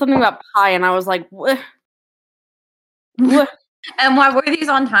thought you said something about pie, and I was like, what? And why were these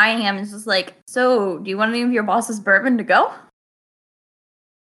untying him? It's just like, so, do you want any of your boss's bourbon to go?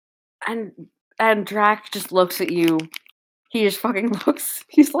 And Drac just looks at you. He just fucking looks.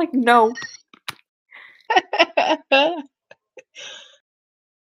 He's like, no.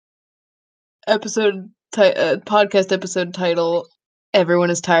 Podcast episode title, Everyone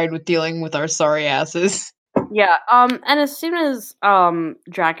is Tired with Dealing with Our Sorry Asses. Yeah, and as soon as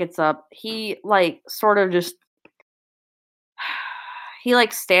Drac gets up, he sort of just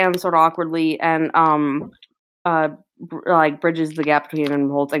stands sort of awkwardly and bridges the gap between him and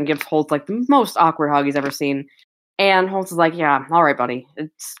Holtz and gives Holtz the most awkward hug he's ever seen. And Holtz is like, yeah, all right, buddy.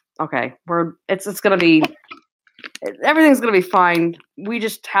 It's okay. It's gonna be everything's gonna be fine. We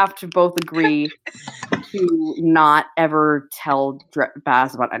just have to both agree to not ever tell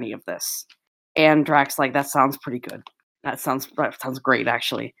Baz about any of this. And Drac's like, that sounds pretty good. That sounds great,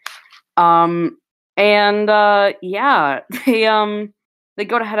 actually. And yeah, they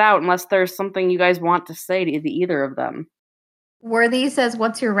go to head out unless there's something you guys want to say to either of them. Worthy says,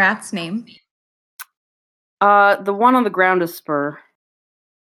 "What's your rat's name?" The one on the ground is Spur.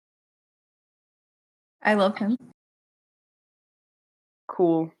 I love him.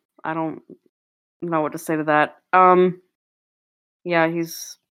 Cool. I don't know what to say to that. Yeah,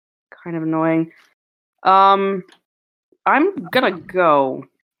 he's kind of annoying. I'm gonna go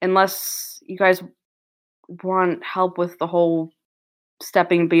unless you guys want help with the whole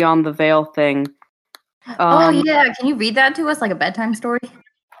stepping beyond the veil thing. Oh yeah, can you read that to us like a bedtime story?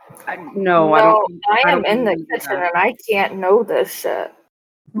 No, I am in the kitchen and I can't know this shit.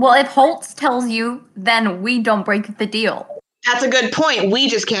 Well, if Holtz tells you, then we don't break the deal. That's a good point. We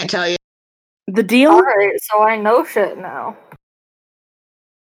just can't tell you. The deal? Alright, so I know shit now.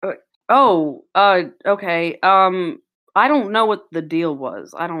 Okay. I don't know what the deal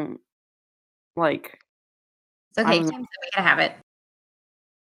was. I don't like. It's okay, Tim said we can have it.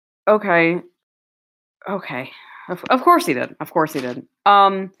 Okay. Of course he did.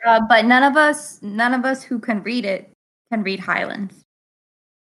 But none of us who can read it can read Highlands.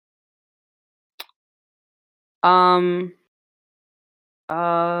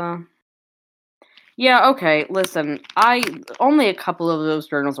 Yeah, okay, listen. Only a couple of those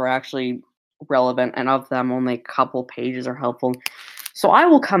journals are actually relevant, and of them only a couple pages are helpful. So I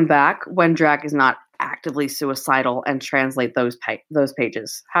will come back when Drac is not actively suicidal and translate those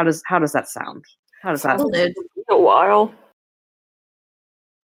pages. How does that sound? How does that sound? A while.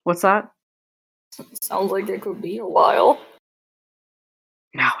 What's that? Sounds like it could be a while.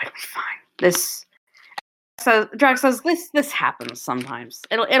 No, it'll be fine. So Drac says this happens sometimes.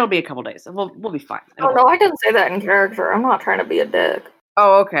 It'll be a couple days. We'll be fine. No, I didn't say that in character. I'm not trying to be a dick.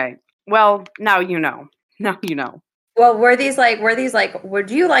 Oh, okay. Well, now you know. Well, were these like, would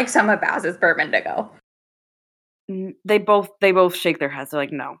you like some of Baz's bourbon to go? They both shake their heads. They're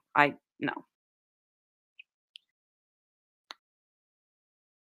like, no.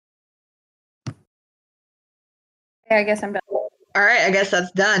 Yeah, I guess I'm done. All right, I guess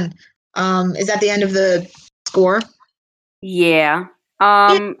that's done. Is that the end of the score? Yeah.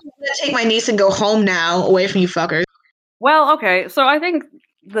 I'm gonna take my niece and go home now, away from you fuckers. Well, okay. So I think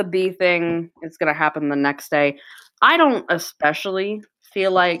the B thing is gonna happen the next day. I don't especially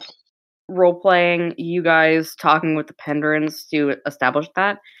feel like role-playing you guys talking with the Pendrins to establish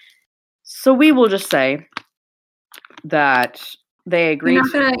that. So we will just say that they agreed.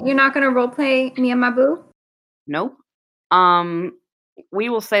 You're not gonna role-play me and my boo? Nope. We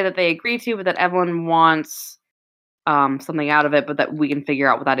will say that they agree to, but that Evelyn wants something out of it, but that we can figure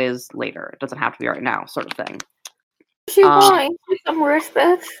out what that is later. It doesn't have to be right now, sort of thing. She wants some rich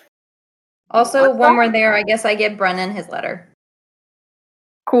bitch. Also, when we're there, I guess I give Brennan his letter.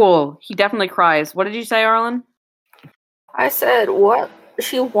 Cool. He definitely cries. What did you say, Arlen? I said, what?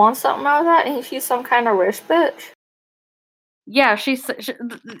 She wants something out of that, and she's some kind of rich bitch? Yeah,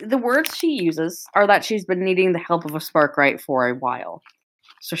 the words she uses are that she's been needing the help of a Sparkrite for a while.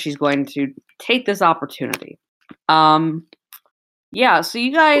 So she's going to take this opportunity. Yeah, so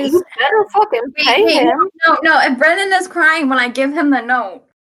you guys... You better fucking pay him. No, if Brennan is crying when I give him the note,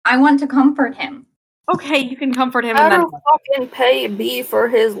 I want to comfort him. Okay, you can comfort him. Better fucking pay B for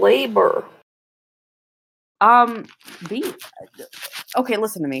his labor. B... Okay,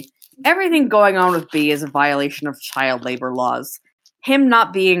 listen to me. Everything going on with B is a violation of child labor laws. Him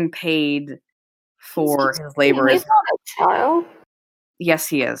not being paid for his labor is... He's not a child. Yes,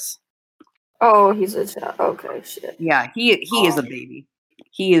 he is. Oh, he's a child. Okay, shit. Yeah, he is a baby.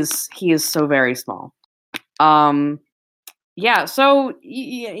 He is so very small. Yeah, so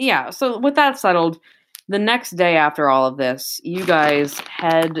with that settled, the next day after all of this, you guys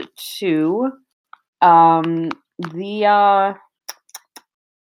head to the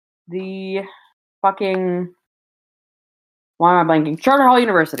fucking, why am I blanking? Charter Hall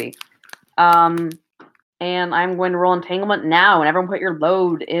University. And I'm going to roll entanglement now, and everyone put your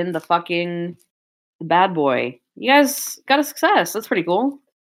load in the fucking bad boy. You guys got a success. That's pretty cool.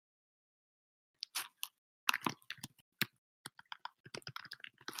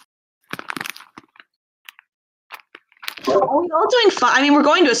 Are we all doing fine? I mean, we're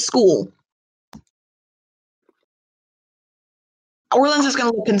going to a school. Orland's just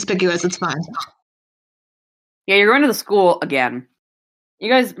going to look conspicuous. It's fine. Yeah, you're going to the school again. You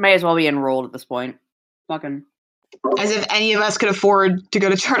guys may as well be enrolled at this point. Fucking. As if any of us could afford to go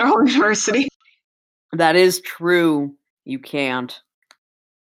to Charter Hall University. That is true. You can't.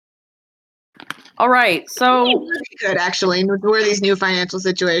 All right, so... We could, actually, with these new financial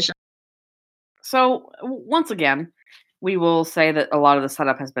situations. So, once again, we will say that a lot of the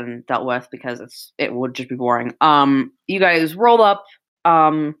setup has been dealt with because it would just be boring. You guys roll up.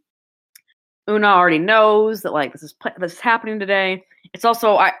 Una already knows that like this is happening today. It's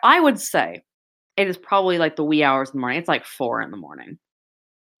also I would say it is probably like the wee hours in the morning. It's like 4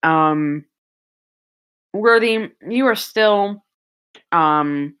 a.m. Worthy, you are still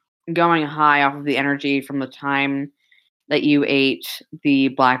going high off of the energy from the time that you ate the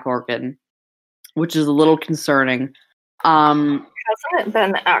black orchid, which is a little concerning. Hasn't it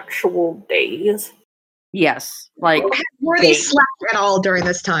been actual days? Yes, like Worthy slept at all during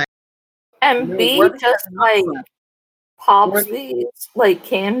this time. And B just like pops these like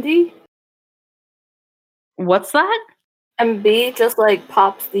candy. What's that? And B just like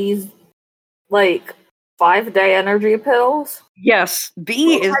pops these like 5-day energy pills. Yes,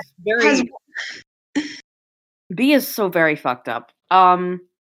 B is so very fucked up.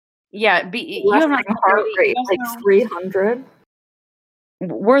 Yeah, B. You have not heart rate like 300.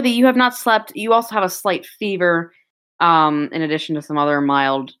 Worthy, you have not slept. You also have a slight fever, in addition to some other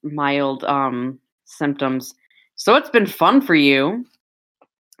mild symptoms. So it's been fun for you.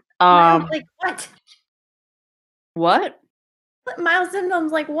 Like what? What? Mild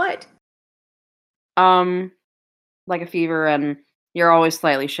symptoms like what? Like a fever, and you're always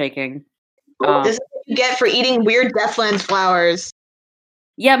slightly shaking. This is what you get for eating weird Deathlands flowers.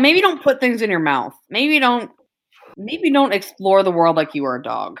 Yeah, maybe don't put things in your mouth. Maybe don't explore the world like you were a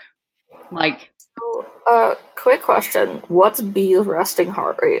dog. Like, so, quick question: what's B's resting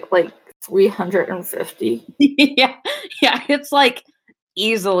heart rate? Like 350? yeah, it's like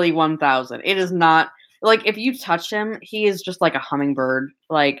easily 1,000. It is not like if you touch him, he is just like a hummingbird.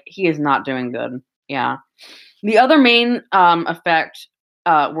 Like he is not doing good. Yeah. The other main effect,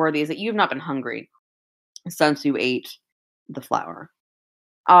 Worthy, is that you have not been hungry since you ate the flower.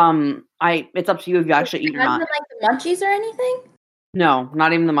 It's up to you if you actually eat or not. Like the munchies or anything? No,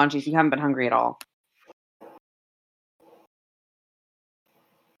 not even the munchies. You haven't been hungry at all.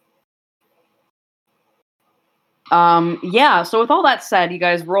 Yeah, so with all that said, you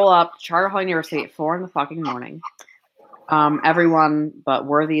guys roll up Charterhall University at 4 a.m. Everyone but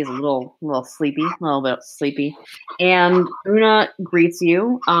Worthy is a little bit sleepy. And Una greets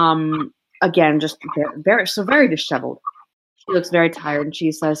you. Again, just very disheveled. She looks very tired and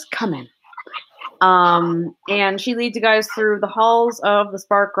she says, "Come in." And she leads you guys through the halls of the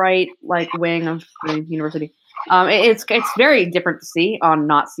Sparkright like wing of the university. It's very different to see on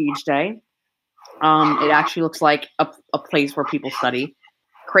not Siege Day. It actually looks like a place where people study.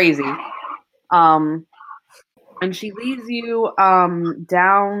 Crazy. And she leads you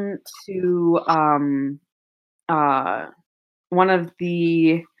down to one of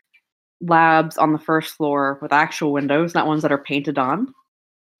the labs on the first floor with actual windows, not ones that are painted on.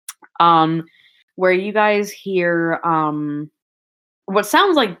 Where you guys hear what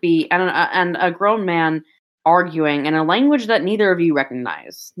sounds like B and a grown man arguing in a language that neither of you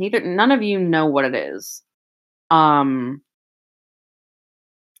recognize. None of you know what it is.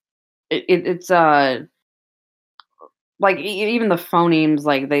 It's like even the phonemes,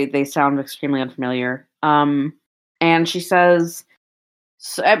 like they sound extremely unfamiliar. And she says,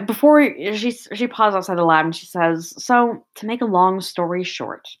 so, before she pauses outside the lab and she says, "So to make a long story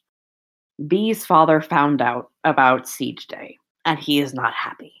short, B's father found out about Siege Day, and he is not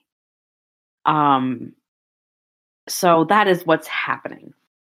happy. So that is what's happening.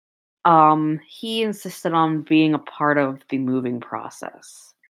 He insisted on being a part of the moving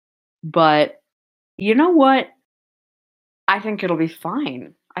process. But you know what? I think it'll be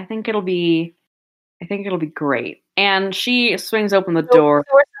fine. I think it'll be great." And she swings open the door.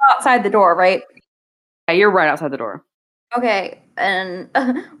 So we're still outside the door, right? Yeah, you're right outside the door. Okay, and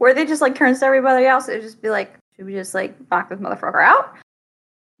where they just like turns to everybody else, it would just be like, should we just like knock this motherfucker out?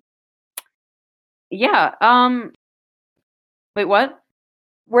 Yeah. Wait, what?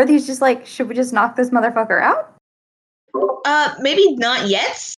 Were these just like, should we just knock this motherfucker out? Maybe not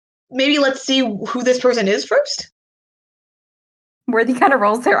yet. Maybe let's see who this person is first. Worthy kind of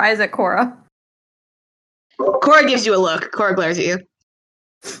rolls their eyes at Cora. Cora gives you a look. Cora glares at you.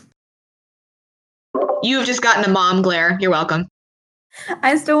 You've just gotten a mom glare. You're welcome.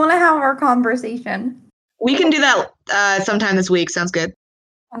 I still want to have our conversation. We can do that sometime this week. Sounds good.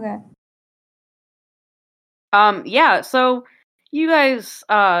 Okay. Yeah, so you guys,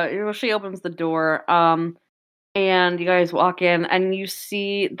 she opens the door, and you guys walk in, and you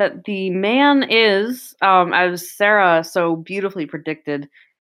see that the man is, as Sarah so beautifully predicted,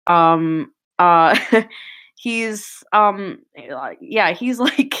 he's, he's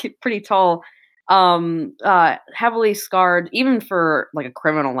like pretty tall, heavily scarred, even for like a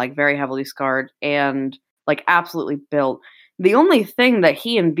criminal, like very heavily scarred, and like absolutely built. The only thing that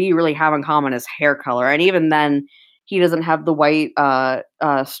he and B really have in common is hair color, and even then, he doesn't have the white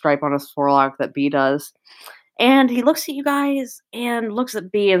stripe on his forelock that B does. And he looks at you guys and looks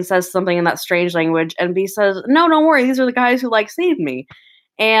at B and says something in that strange language, and B says, "No, don't worry, these are the guys who like saved me."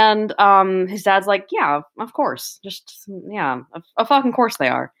 And his dad's like, "Yeah, of course, just yeah, a fucking course they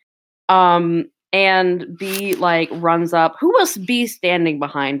are." And B like runs up. Who was B standing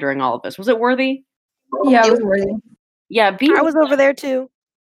behind during all of this? Was it Worthy? Yeah, it was Worthy. Yeah, B. I was over there too.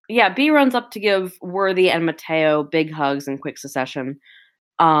 Yeah, B runs up to give Worthy and Mateo big hugs in quick succession.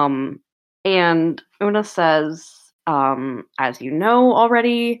 And Una says, as you know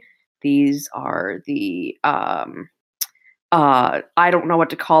already, these are the I don't know what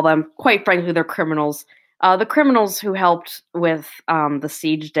to call them. Quite frankly, they're criminals. The criminals who helped with the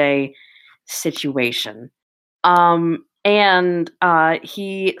siege day situation. And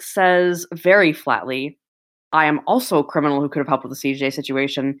he says very flatly, I am also a criminal who could have helped with the siege day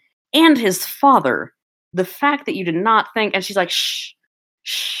situation. And his father. The fact that you did not think, and she's like, shh,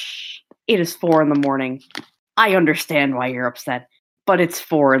 it is 4 a.m. I understand why you're upset, but it's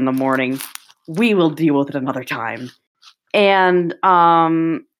 4 a.m. We will deal with it another time. And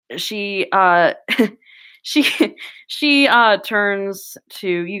she turns to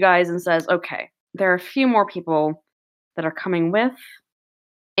you guys and says, okay, there are a few more people that are coming with,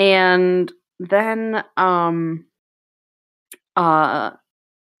 and then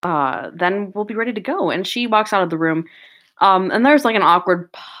we'll be ready to go. And she walks out of the room. And there's like an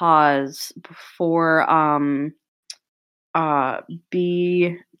awkward pause before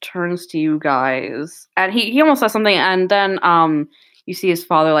B turns to you guys, and he almost says something, and then you see his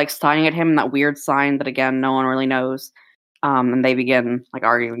father like signing at him that weird sign that again no one really knows. And they begin like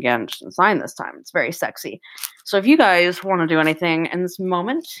arguing again, just in sign this time. It's very sexy. So if you guys want to do anything in this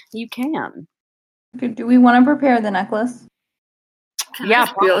moment, you can. Do we want to prepare the necklace? Yeah,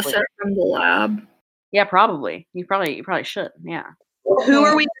 probably. From the lab. Yeah, probably. You probably should. Yeah. Who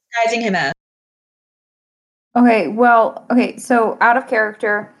are we disguising him as? Okay, so out of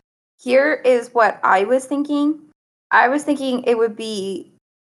character, here is what I was thinking. I was thinking it would be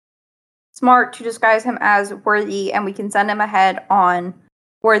smart to disguise him as Worthy, and we can send him ahead on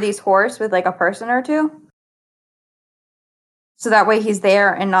Worthy's horse with like a person or two. So that way he's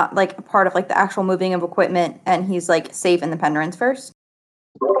there and not like a part of like the actual moving of equipment, and he's like safe in the Penderins first.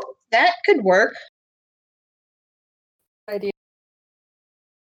 That could work. Idea.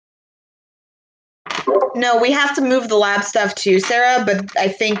 No, we have to move the lab stuff too, Sarah, but I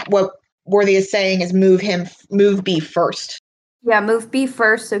think what Worthy is saying is move B first. Yeah, move B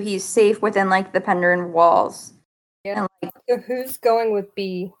first so he's safe within like the Penderin walls. Yeah. And, so who's going with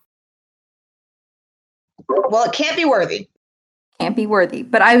B? Well, it can't be Worthy. Can't be Worthy.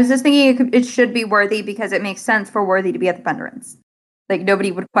 But I was just thinking it should be Worthy because it makes sense for Worthy to be at the Penderins. Like,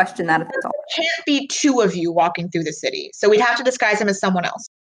 nobody would question that if it's all. There can't be 2 of you walking through the city, so we'd have to disguise him as someone else.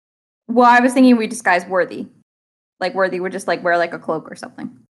 Well, I was thinking we disguise Worthy. Like, Worthy would just, like, wear, like, a cloak or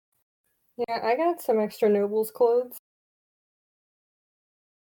something. Yeah, I got some extra nobles clothes.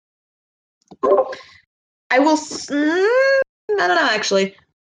 I will... I don't know, actually.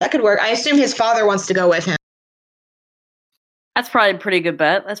 That could work. I assume his father wants to go with him. That's probably a pretty good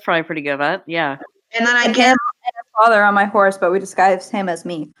bet. Yeah. And then I get father on my horse, but we disguise him as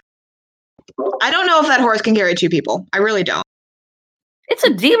me. I don't know if that horse can carry 2 people. I really don't. It's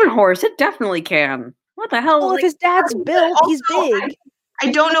a demon horse. It definitely can. What the hell? Well, if his dad's built, he's big.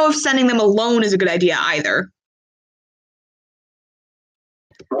 I don't know if sending them alone is a good idea either.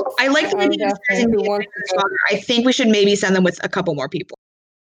 I like the idea of disguising his father. I think we should maybe send them with a couple more people.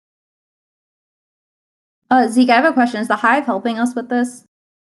 Zeke, I have a question. Is the Hive helping us with this?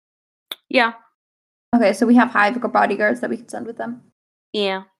 Yeah. Okay, so we have Hive bodyguards that we can send with them?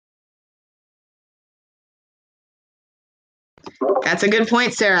 Yeah. That's a good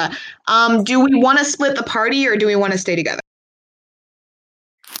point, Sarah. Do we want to split the party or do we want to stay together?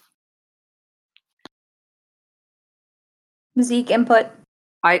 Zeke, input.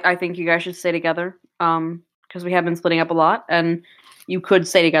 I think you guys should stay together. Because we have been splitting up a lot, and you could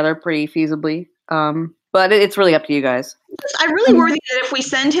stay together pretty feasibly. But it's really up to you guys. I really worry that if we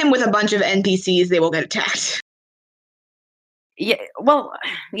send him with a bunch of NPCs, they will get attacked. Yeah, well,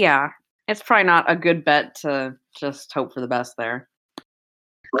 yeah. It's probably not a good bet to just hope for the best there.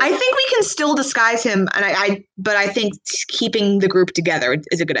 I think we can still disguise him, but I think keeping the group together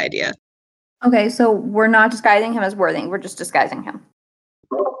is a good idea. Okay, so we're not disguising him as Worthing. We're just disguising him.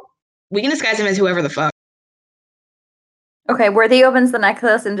 We can disguise him as whoever the fuck. Okay, Worthy opens the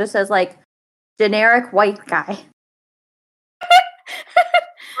necklace and just says, like, generic white guy.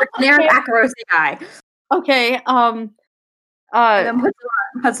 Or generic Akarosi guy. Okay. And then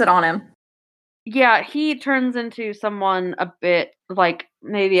puts it on him. Yeah, he turns into someone a bit like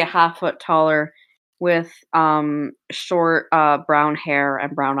maybe a half foot taller, with short brown hair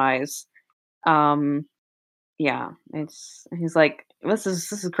and brown eyes. Yeah, he's like, this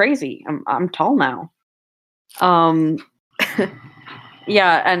is crazy. I'm tall now.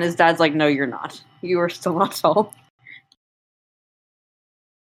 Yeah, and his dad's like, no, you're not. You are still not tall.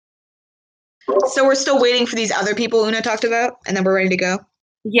 So we're still waiting for these other people Una talked about, and then we're ready to go.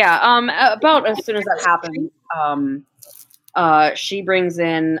 Yeah. About as soon as that happens, she brings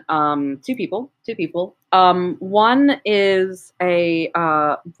in two people. One is a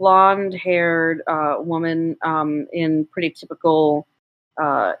blonde-haired woman in pretty typical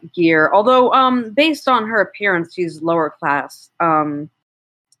gear, although based on her appearance, she's lower class.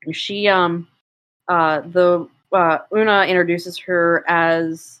 She Una introduces her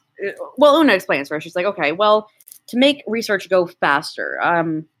as, well, Una explains to her. She's like, okay, well, to make research go faster,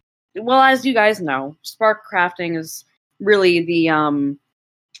 well, as you guys know, spark crafting is really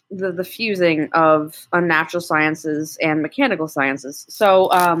the fusing of natural sciences and mechanical sciences. So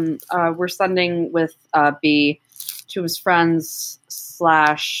we're sending with B to his friends /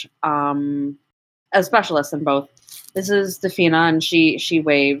 a specialist in both. This is Defina, and she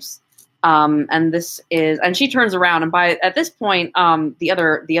waves. And she turns around, and at this point, the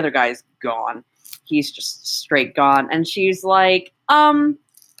other guy's gone. He's just straight gone, and she's like, that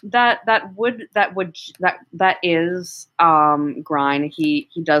is Grind. He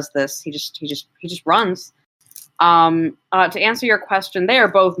does this. He just runs. To answer your question, they are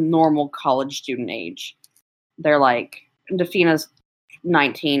both normal college student age. They're like, Defina's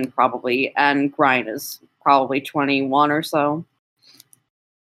 19 probably, and Grind is probably 21 or so.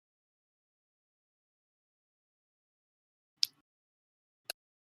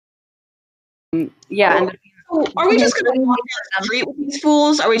 Yeah. And are we just going to walk down the street with these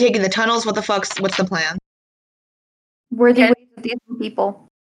fools? Are we taking the tunnels? What's the plan? Where they wave at the new people.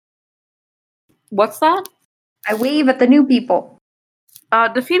 What's that? I wave at the new people.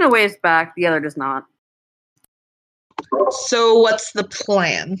 Defina waves back, the other does not. So what's the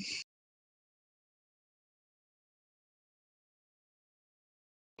plan?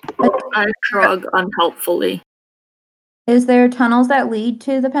 I shrug unhelpfully. Is there tunnels that lead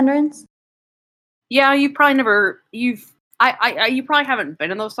to the Pendrins? Yeah, you probably haven't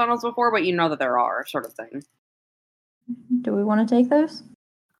been in those tunnels before, but you know that there are, sort of thing. Do we want to take those?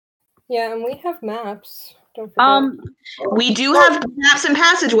 Yeah, and we have maps. Don't forget. We do have maps and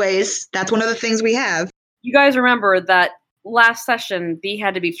passageways. That's one of the things we have. You guys remember that last session, B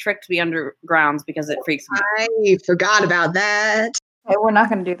had to be tricked to be undergrounds because it freaks me out. I forgot about that. Okay, we're not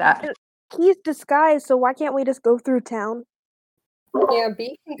going to do that. He's disguised, so why can't we just go through town? Yeah,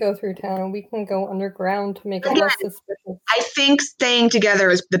 B can go through town, and we can go underground to make it less suspicious. I think staying together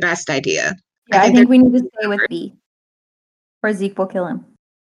is the best idea. Yeah, I think we need to stay with B. Or Zeke will kill him.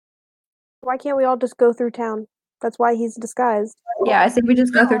 Why can't we all just go through town? That's why he's disguised. Yeah, I think we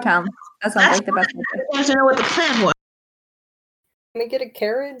just go through town. That sounds like the best idea. I want to know what the plan was. Can we get a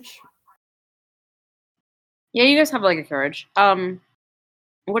carriage? Yeah, you guys have like a carriage.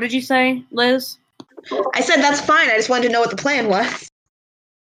 What did you say, Liz? I said that's fine. I just wanted to know what the plan was.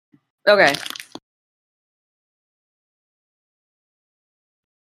 Okay.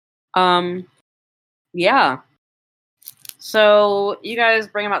 Yeah. So you guys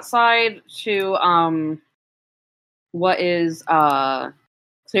bring him outside to what is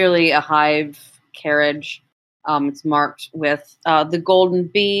clearly a hive carriage. It's marked with the golden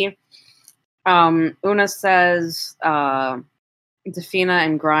bee. Una says Defina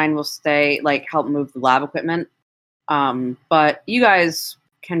and Grind will stay, help move the lab equipment. But you guys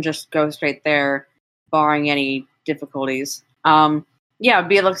can just go straight there, barring any difficulties. Yeah,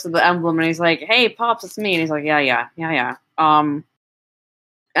 B looks at the emblem and he's like, "Hey, Pops, it's me." And he's like, Yeah. Yeah,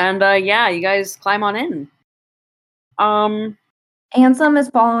 you guys climb on in. Ansem is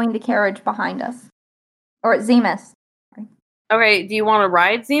following the carriage behind us. Or Zemus. Okay, do you want to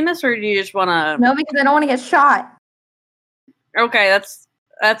ride Zemus, or do you just want to... No, because I don't want to get shot. Okay, that's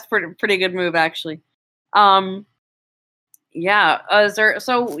pretty good move, actually. Yeah,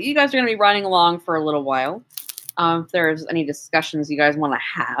 so you guys are going to be riding along for a little while. If there's any discussions you guys want to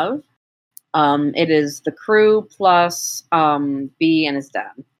have, it is the crew plus B and his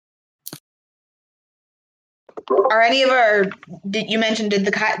dad. Are any of our? Did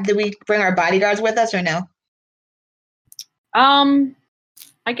we bring our bodyguards with us or no? I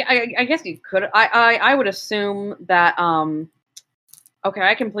guess you could. I would assume that. Okay,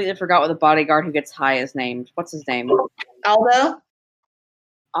 I completely forgot what the bodyguard who gets high is named. What's his name? Aldo.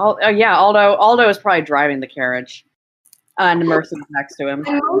 Yeah, Aldo is probably driving the carriage. And Mercy's next to him.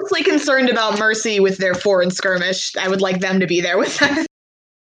 I'm mostly concerned about Mercy with their foreign skirmish. I would like them to be there with them.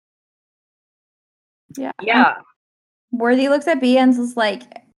 Yeah. Worthy looks at B and is like,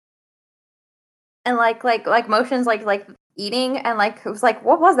 and like motions like eating, and like it was like,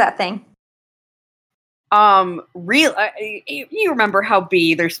 what was that thing? You remember how B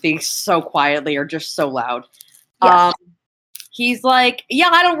either speaks so quietly or just so loud. Yes. He's like, yeah,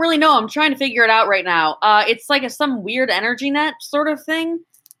 I don't really know. I'm trying to figure it out right now. It's like some weird energy net sort of thing.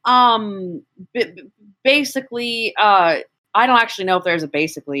 Basically, I don't actually know if there's a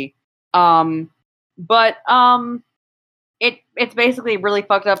basically. But it's basically really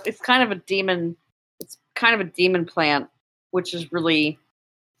fucked up. It's kind of a demon. It's kind of a demon plant, which is really,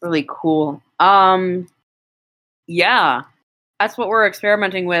 really cool. Yeah, that's what we're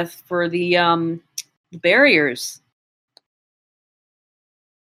experimenting with for the barriers.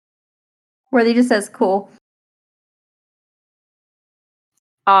 Worthy just says cool.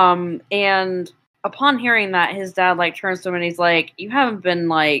 And upon hearing that, his dad like turns to him and he's like, "You haven't been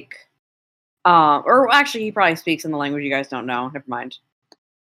like." Or actually, he probably speaks in the language you guys don't know. Never mind.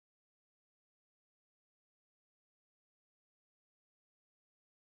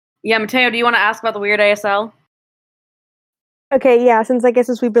 Yeah, Mateo, do you want to ask about the weird ASL? Okay, yeah, since I guess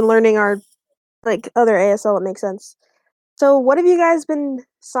as we've been learning our, like, other ASL, it makes sense. So what have you guys been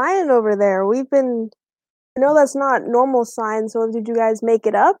signing over there? I know that's not normal signs, so did you guys make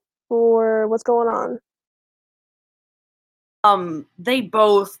it up? Or what's going on? They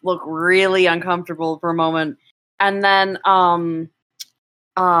both look really uncomfortable for a moment. And then,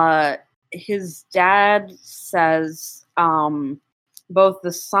 his dad says, both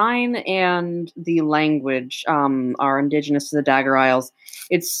the sign and the language are indigenous to the Dagger Isles.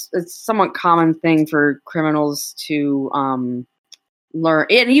 It's a somewhat common thing for criminals to learn.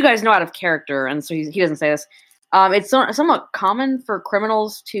 And you guys know out of character, and so he doesn't say this. It's somewhat common for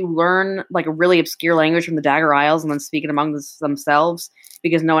criminals to learn like a really obscure language from the Dagger Isles and then speak it among themselves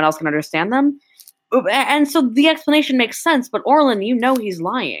because no one else can understand them. And so the explanation makes sense, but Orlin, you know he's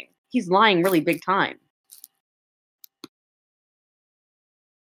lying. He's lying really big time.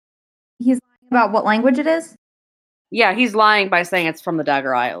 He's lying about what language it is? Yeah, he's lying by saying it's from the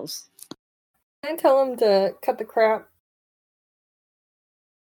Dagger Isles. Can I tell him to cut the crap?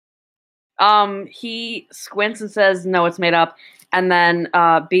 He squints and says, no, it's made up. And then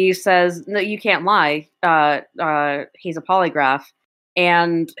B says, no, you can't lie. He's a polygraph.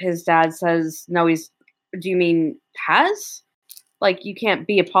 And his dad says, no, do you mean has? Like, you can't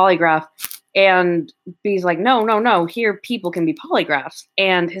be a polygraph. And B's like, no, here people can be polygraphs.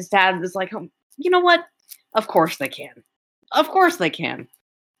 And his dad is like, oh, you know what? Of course they can. Of course they can.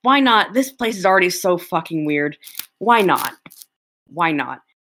 Why not? This place is already so fucking weird. Why not? Why not?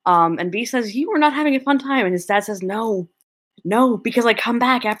 And B says, you were not having a fun time. And his dad says, no, because I come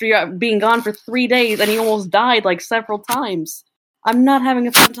back after you being gone for 3 days and he almost died like several times. I'm not having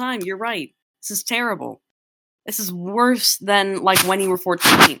a fun time. You're right. This is terrible. This is worse than like when you were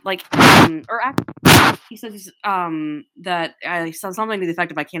 14. Like, or actually, he says that I said something to the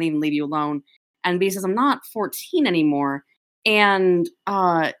effect of I can't even leave you alone. And B says, I'm not 14 anymore. And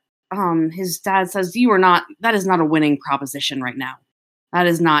his dad says, that is not a winning proposition right now. That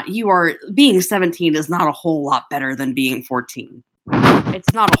is not, being 17 is not a whole lot better than being 14.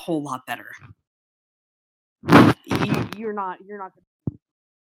 It's not a whole lot better. You're not.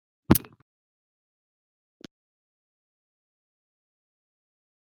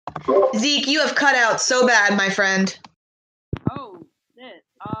 Zeke, you have cut out so bad, my friend. Oh, shit.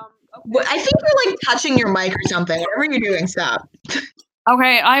 Okay. I think you're like touching your mic or something. Whatever you're doing, stop.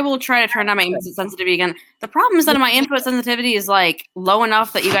 Okay, I will try to turn down my input sensitivity again. The problem is that my input sensitivity is like low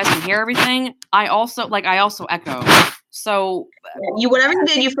enough that you guys can hear everything. I also echo. So whatever you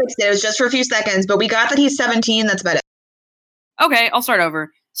did, you fixed it. It was just for a few seconds, but we got that he's 17. That's about it. Okay, I'll start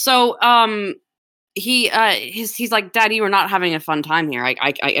over. So he's like, Dad, you were not having a fun time here.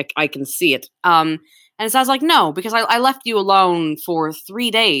 I can see it. And it sounds like, no, because I left you alone for 3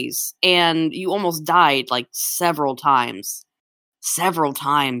 days and you almost died like several times.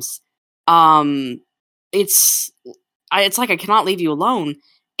 It's like I cannot leave you alone.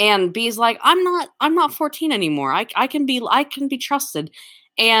 And B's like, I'm not 14 anymore. I can be trusted.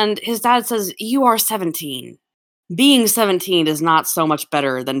 And his dad says, you are 17. Being 17 is not so much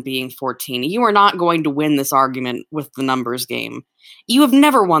better than being 14. You are not going to win this argument with the numbers game. You have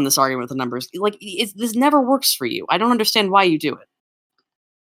never won this argument with the numbers. Like, this never works for you. I don't understand why you do it.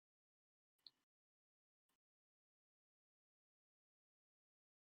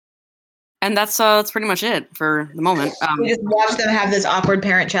 And that's pretty much it for the moment. We just watch them have this awkward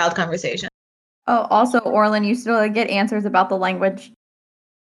parent-child conversation. Oh, also, Orlin, you still get answers about the language.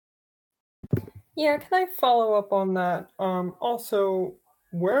 Yeah, can I follow up on that? Also,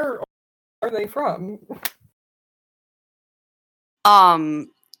 where are they from?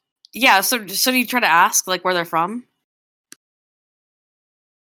 Yeah, so do you try to ask, like, where they're from?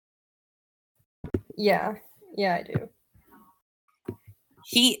 Yeah, I do.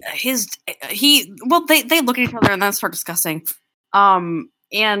 Well, they look at each other and then start discussing.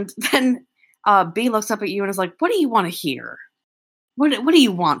 And then B looks up at you and is like, what do you want to hear? What do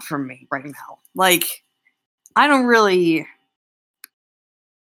you want from me right now? Like, I don't really...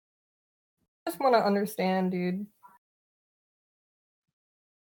 I just want to understand, dude.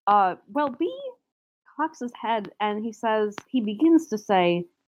 Well, B cocks his head and he begins to say,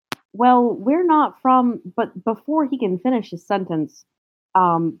 well, we're not from... But before he can finish his sentence,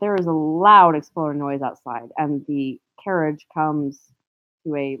 there is a loud exploding noise outside, and the carriage comes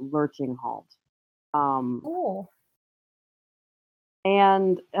to a lurching halt. Cool.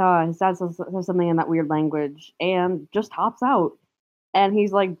 And his dad says something in that weird language and just hops out. And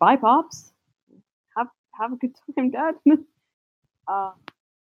he's like, bye, Pops. Have a good time, Dad.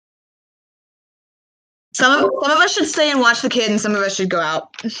 Some of us should stay and watch the kid, and some of us should go out.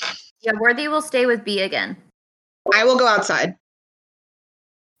 Yeah, Worthy will stay with B again. I will go outside.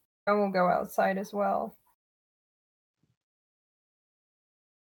 I will go outside as well.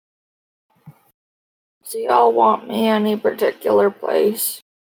 So y'all want me any particular place?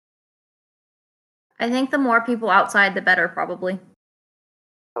 I think the more people outside, the better, probably.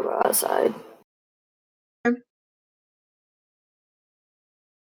 I'll go outside.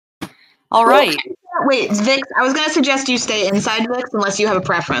 All right. Wait, Vix, I was going to suggest you stay inside, Vix, unless you have a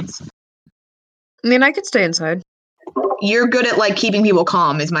preference. I mean, I could stay inside. You're good at, like, keeping people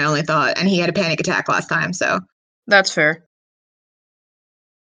calm, is my only thought, and he had a panic attack last time, so... That's fair.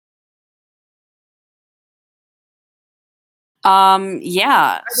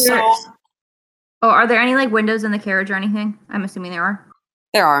 Yeah. Are there any, like, windows in the carriage or anything? I'm assuming there are.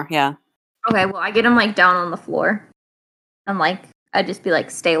 There are, yeah. Okay, well, I get him, like, down on the floor. And, like, I'd just be like,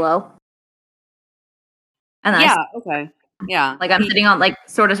 stay low. And then okay. Yeah. Like, I'm sitting on, like,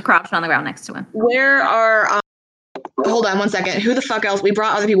 sort of crouched on the ground next to him. Where are... hold on one second. Who the fuck else? We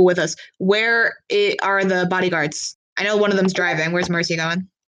brought other people with us. Where are the bodyguards? I know one of them's driving. Where's Mercy going?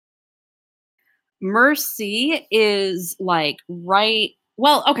 Mercy is, like, right...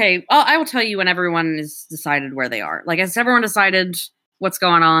 Well, okay. I will tell you when everyone is decided where they are. Like, has everyone decided what's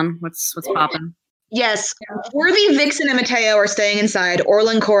going on? What's popping? Yes. Worthy, Vixen, and Mateo are staying inside.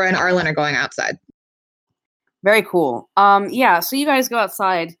 Orlin, Cora, and Arlen are going outside. Very cool. Yeah, so you guys go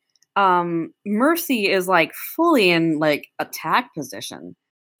outside. Mercy is, like, fully in, like, attack position.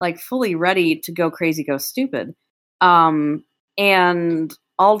 Like, fully ready to go crazy, go stupid. And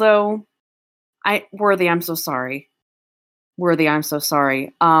Aldo... Worthy, I'm so sorry. Worthy, I'm so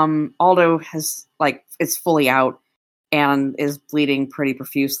sorry. Aldo has, like, is fully out and is bleeding pretty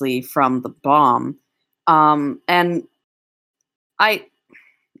profusely from the bomb. And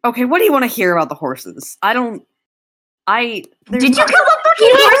okay, what do you want to hear about the horses? Did you kill the fucking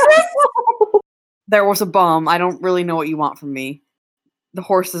horses? There was a bomb. I don't really know what you want from me. The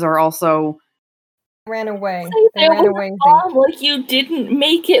horses are also... Ran away. They ran away. Like you didn't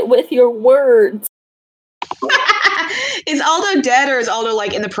make it with your words. Is Aldo dead, or is Aldo,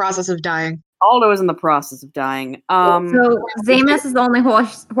 like, in the process of dying? Aldo is in the process of dying. So Zamus is the only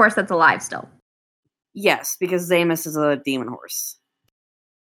horse that's alive still. Yes, because Zamus is a demon horse.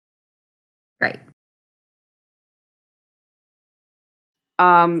 Right.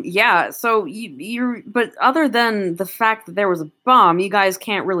 Yeah, so but other than the fact that there was a bomb, you guys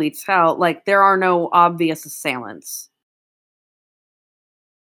can't really tell. Like, there are no obvious assailants.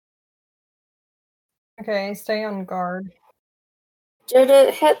 Okay, stay on guard. Did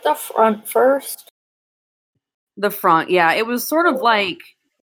it hit the front first? The front, yeah. It was sort of like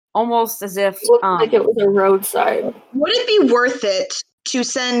almost as if looked like it was a roadside. Would it be worth it to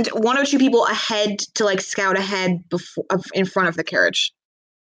send one or two people ahead to, like, scout ahead in front of the carriage?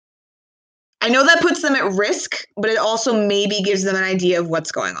 I know that puts them at risk, but it also maybe gives them an idea of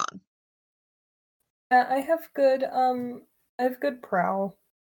what's going on. I have good prowl.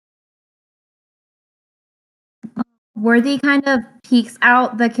 Worthy kind of peeks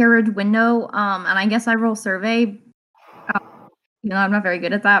out the carriage window, and I guess I roll survey. I'm not very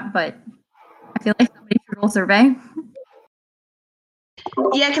good at that, but I feel like somebody should roll survey.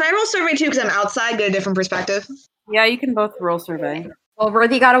 Yeah, can I roll survey too? Because I'm outside, get a different perspective. Yeah, you can both roll survey. Well,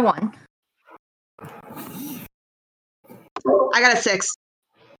 Worthy got a 1. I got a 6.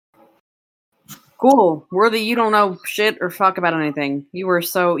 Cool. Worthy, you don't know shit or fuck about anything. You were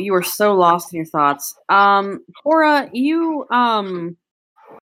so lost in your thoughts. Cora, you I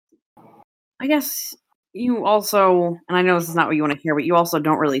guess you also, and I know this is not what you want to hear, but you also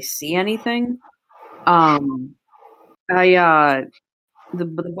don't really see anything. The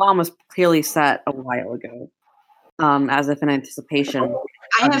bomb was clearly set a while ago. As if in anticipation.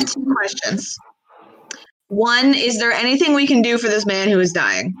 I have 2 questions. One, is there anything we can do for this man who is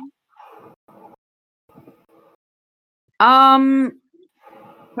dying?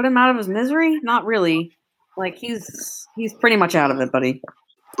 Put him out of his misery? Not really. Like he's pretty much out of it, buddy.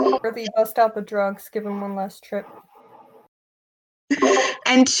 Worthy, bust out the drugs, give him one last trip.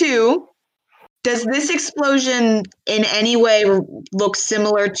 And 2, does this explosion in any way look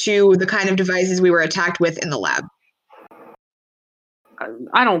similar to the kind of devices we were attacked with in the lab?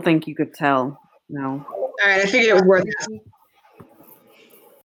 I don't think you could tell. No. All right, I figured it was worth it.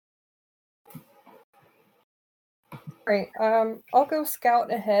 Right. I'll go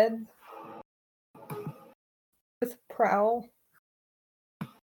scout ahead with Prowl.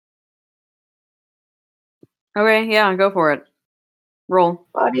 Okay, yeah, go for it. Roll.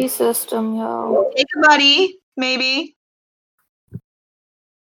 Buddy system, yo. Take a buddy, maybe.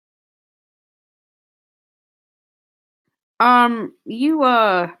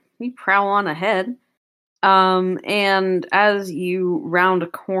 You prowl on ahead. And as you round a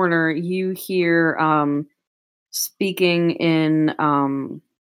corner, you hear speaking in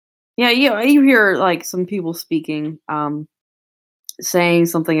you hear like some people speaking, saying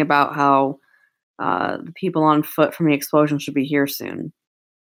something about how the people on foot from the explosion should be here soon.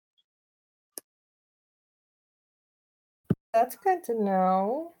 That's good to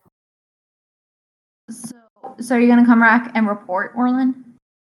know. So are you gonna come back and report, Orlin?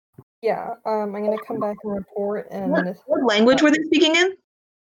 Yeah, I'm gonna come back and report. And what language were they speaking in?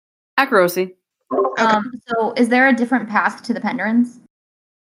 Akrosi. Okay. So is there a different path to the Penderins?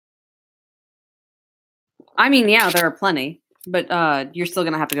 I mean, yeah, there are plenty, but you're still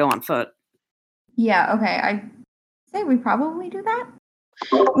gonna have to go on foot. Yeah, okay. I say we probably do that.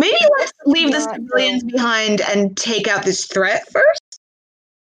 Maybe let's leave the civilians behind and take out this threat first.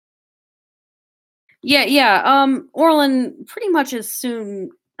 Yeah. Orlin, pretty much as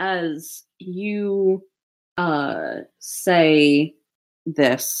soon as you say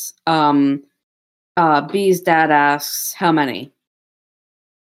this, B's dad asks, how many?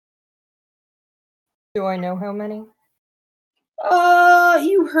 Do I know how many?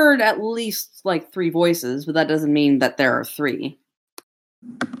 You heard at least like 3 voices, but that doesn't mean that there are 3.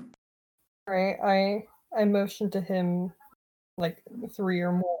 Right, I motioned to him like 3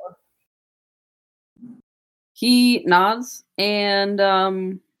 or more. He nods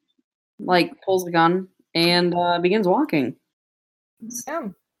and like pulls a gun and begins walking.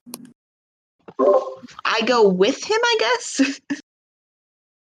 Damn. I go with him, I guess.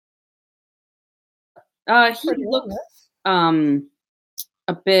 He looks a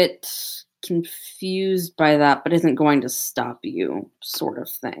bit confused by that, but isn't going to stop you, sort of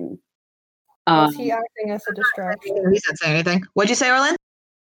thing. Is he acting as a distraction? He's not saying anything. What'd you say, Orlin?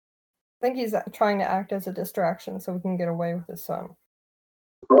 I think he's trying to act as a distraction so we can get away with his son.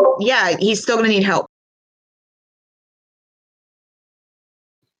 Yeah, he's still gonna need help.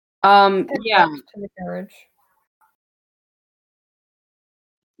 Yeah. To the carriage.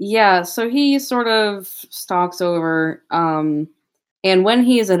 Yeah, so he sort of stalks over, and when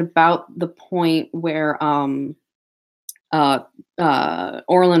he is at about the point where Orlin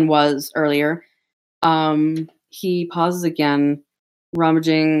was earlier, he pauses again,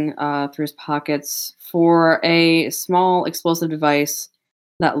 rummaging through his pockets for a small explosive device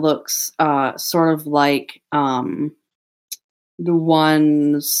that looks sort of like the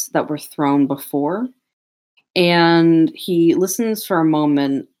ones that were thrown before. And he listens for a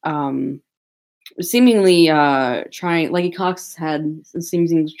moment, seemingly trying, like he cocks his head,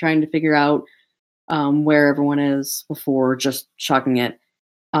 seemingly trying to figure out where everyone is before just chucking it.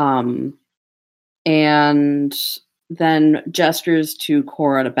 And then gestures to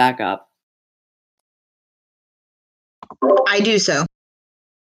Cora to back up. I do so.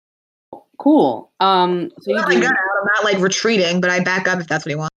 Cool. So you I'm not like retreating, but I back up if that's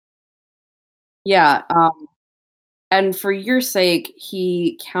what he wants. Yeah. And for your sake,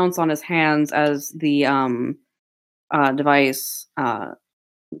 he counts on his hands as the device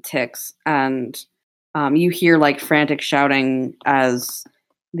ticks, and you hear like frantic shouting as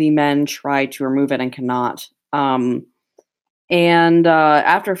the men try to remove it and cannot. And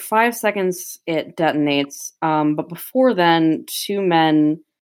after 5 seconds, it detonates. But before then, 2 men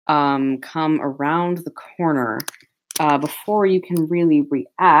come around the corner. Before you can really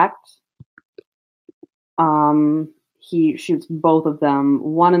react, he shoots both of them,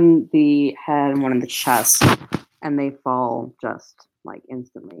 one in the head and one in the chest, and they fall just like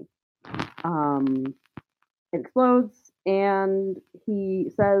instantly. It explodes, and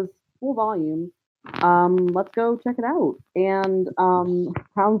he says, full volume, let's go check it out, and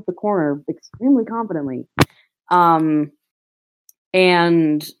rounds the corner extremely confidently, and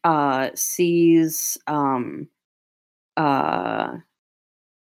sees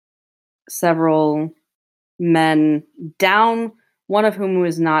several men down, one of whom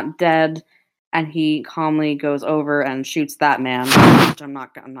is not dead, and he calmly goes over and shoots that man, which I'm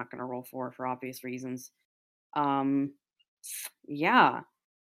not gonna roll for obvious reasons. Yeah.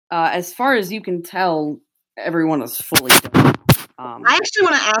 As far as you can tell, everyone is fully dead. I actually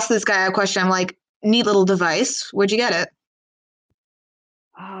want to ask this guy a question. I'm like, neat little device. Where'd you get it?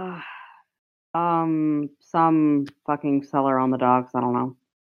 Some fucking seller on the docks. I don't know.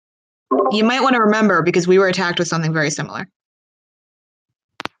 You might want to remember because we were attacked with something very similar.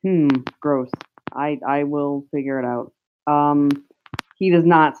 Gross. I will figure it out. He does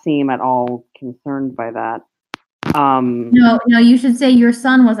not seem at all concerned by that. No, you should say your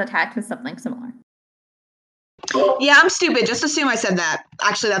son was attacked with something similar. Yeah, I'm stupid. Just assume I said that.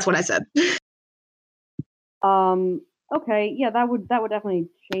 Actually, that's what I said. Okay, yeah, that would definitely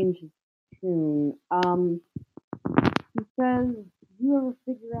change his tune. He says, you ever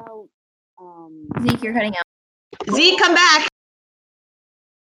figure out Zeke, you're cutting out. Zeke, come back.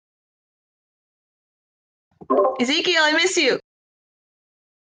 Ezekiel, I miss you.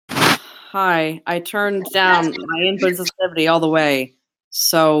 Hi, I turned down my input sensitivity all the way,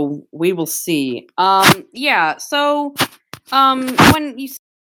 so we will see. Yeah, so when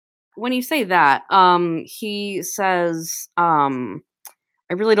you say that, he says, I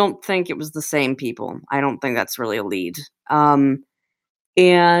really don't think it was the same people. I don't think that's really a lead.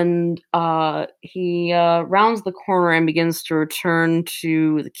 And he rounds the corner and begins to return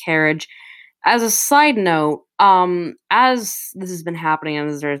to the carriage. As a side note, as this has been happening,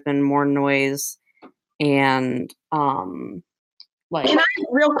 as there's been more noise, and like, can I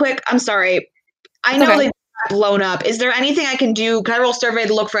real quick? I'm sorry. I know they got blown up. Is there anything I can do? Can I roll survey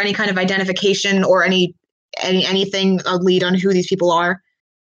to look for any kind of identification or anything a lead on who these people are?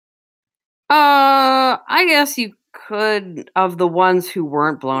 I guess you could, of the ones who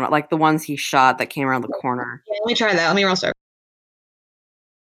weren't blown up, like the ones he shot that came around the corner. Yeah, let me try that. Let me roll survey.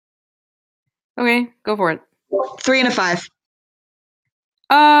 Okay, go for it. 3 and a 5.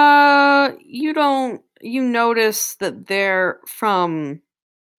 You notice that they're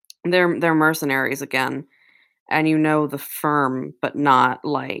mercenaries again, and you know the firm, but not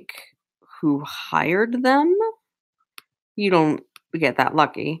like who hired them. You don't get that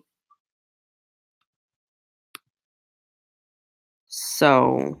lucky. So,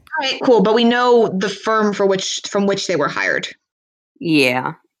 all right, cool. But we know the firm from which they were hired.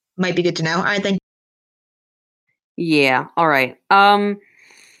 Yeah, might be good to know. All right, thank you. Yeah. All right.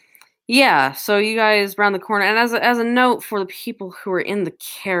 Yeah. So you guys round the corner, and as a note for the people who are in the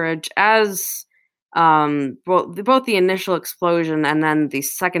carriage, as both the initial explosion and then the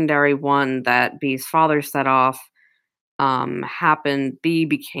secondary one that B's father set off happened, B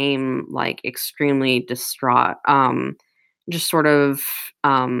became like extremely distraught. Just sort of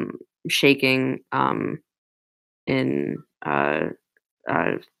shaking in a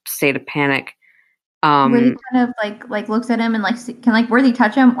state of panic. Worthy kind of like looks at him and can Worthy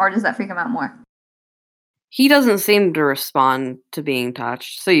touch him, or does that freak him out more? He doesn't seem to respond to being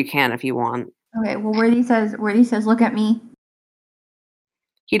touched, so you can if you want. Okay, well, Worthy says, look at me.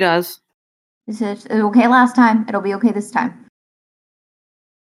 He does. He says, it was okay last time, it'll be okay this time.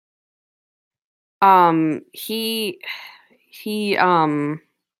 I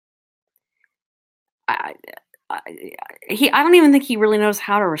don't even think he really knows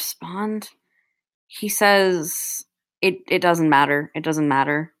how to respond. He says, it doesn't matter. It doesn't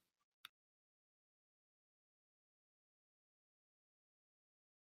matter.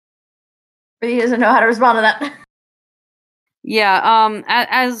 But he doesn't know how to respond to that. Yeah,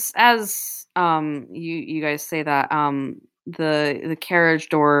 as you guys say that, the carriage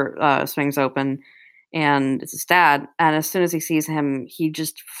door swings open, and it's his dad, and as soon as he sees him, he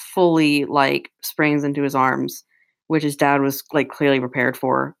just fully springs into his arms, which his dad was clearly prepared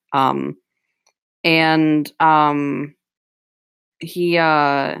for. And he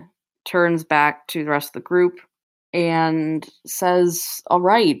turns back to the rest of the group and says, all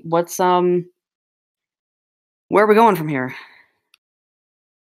right, what's where are we going from here?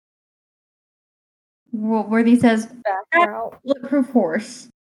 Well, Worthy says, bulletproof horse.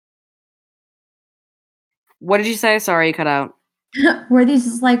 What did you say? Sorry, you cut out. Worthy's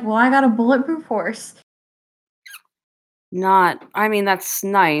just well, I got a bulletproof horse. not. I mean, that's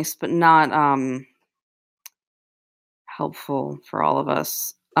nice, but not helpful for all of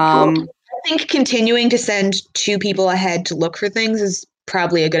us. I think continuing to send 2 people ahead to look for things is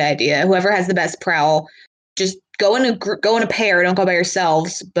probably a good idea. Whoever has the best prowl, just go in a pair. Don't go by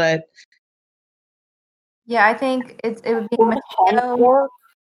yourselves. But yeah, I think it would be Mateo.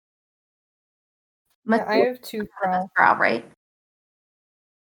 Yeah, I have 2 prowl, right?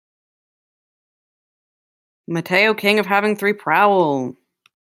 Mateo, king of having 3 prowl.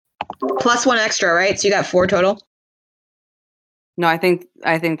 Plus 1 extra, right? So you got 4 total. No, I think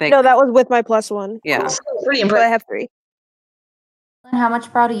they. No, that was with my +1. Yeah, pretty But impressive. I have 3. And how much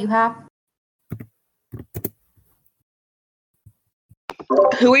prowl do you have?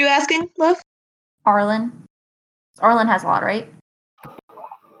 Who are you asking, love? Arlen. Arlen has a lot, right?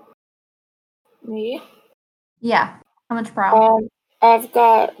 Me? Yeah. How much prowl? I've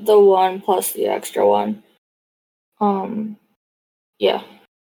got the 1 plus the extra 1. Yeah.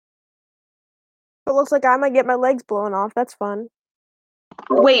 It looks like I might get my legs blown off. That's fun.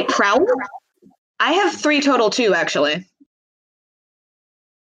 Wait, prowl? I have 3 total too, actually.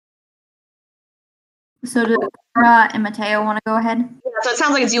 So do Cora and Mateo want to go ahead? Yeah, so it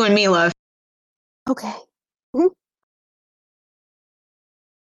sounds like it's you and me, love. Okay.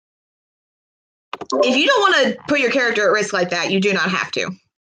 If you don't want to put your character at risk like that, you do not have to.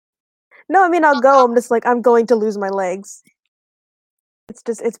 No, I mean I'll go. I'm just like I'm going to lose my legs.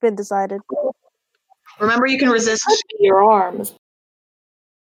 It's been decided. Remember, you can resist your arms.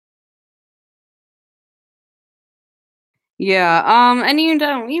 Yeah. And you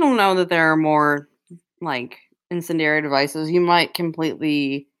don't know that there are more like incendiary devices. You might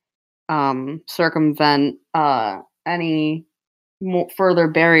completely circumvent any further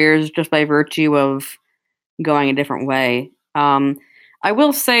barriers just by virtue of going a different way. I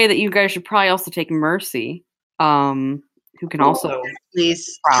will say that you guys should probably also take Mercy, who can also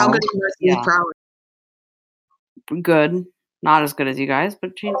please. prowl. How good is Mercy prowling? Good, not as good as you guys,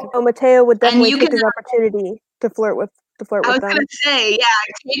 but she's. Oh, Mateo would definitely you take can- his opportunity to flirt with I was them. gonna say, yeah,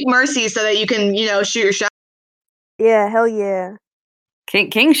 take Mercy so that you can, shoot your shot. Yeah, hell yeah.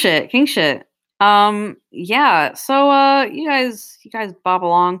 King shit. Yeah. So you guys bob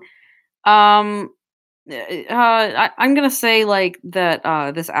along. I'm gonna say like that.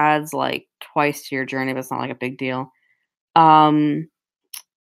 This adds like twice to your journey, but it's not like a big deal. I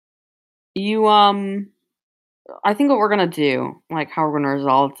think what we're gonna do, like how we're gonna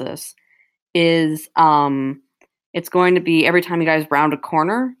resolve this, is it's going to be every time you guys round a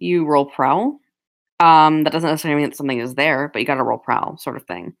corner, you roll prowl. That doesn't necessarily mean that something is there, but you got to roll prowl, sort of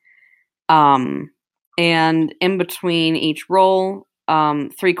thing. And in between each roll,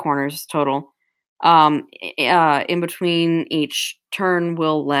 3 corners total. In between each turn,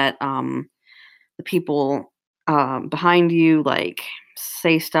 we'll let the people behind you like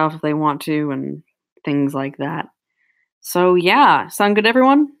say stuff if they want to and things like that. So yeah, sound good,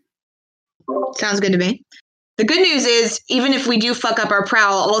 everyone? Sounds good to me. The good news is, even if we do fuck up our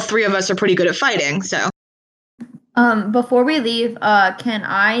prowl, all 3 of us are pretty good at fighting. So, before we leave, can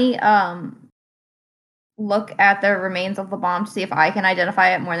I look at the remains of the bomb to see if I can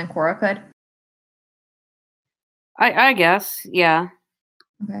identify it more than Cora could? I guess, yeah.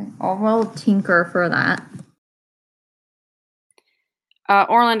 Okay, I'll roll Tinker for that.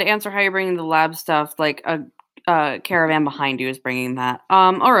 Orland, to answer how you're bringing the lab stuff, like a caravan behind you is bringing that.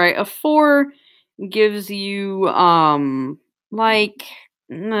 All right, a 4 gives you not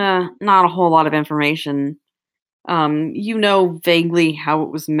a whole lot of information. You know vaguely how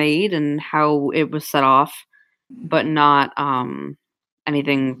it was made and how it was set off, but not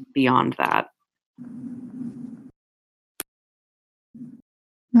anything beyond that.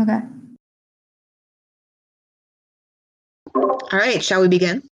 Okay. all right, shall we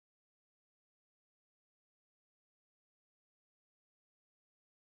begin?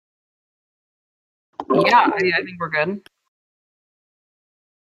 Yeah, I think we're good.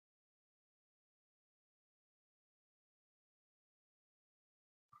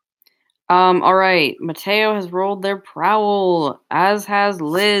 All right. Mateo has rolled their prowl, as has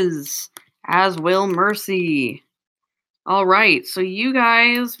Liz, as will Mercy. All right. So you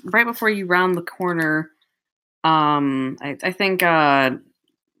guys, right before you round the corner, I think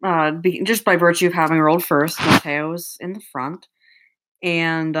just by virtue of having rolled first, Mateo's in the front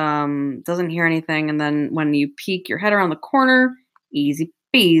and doesn't hear anything. And then when you peek your head around the corner, easy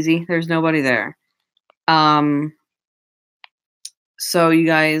peasy, there's nobody there. So you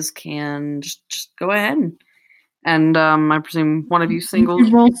guys can just go ahead, and I presume one of you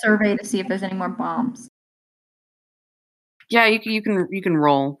singles. Roll survey to see if there's any more bombs. Yeah, you can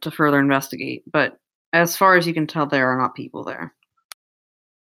roll to further investigate, but As far as you can tell, there are not people there.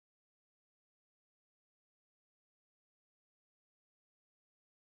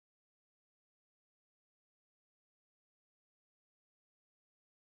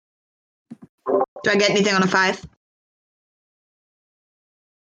 Do I get anything on a 5?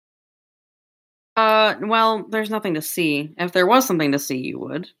 Well, there's nothing to see. If there was something to see, you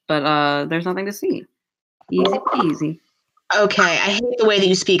would. But, there's nothing to see. Easy peasy. Okay, I hate the way that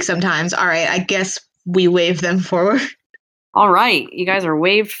you speak sometimes. All right, I guess we wave them forward. All right, you guys are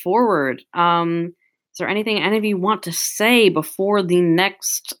waved forward. Is there anything any of you want to say before the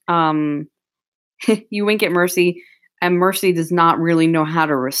next, you wink at Mercy, and Mercy does not really know how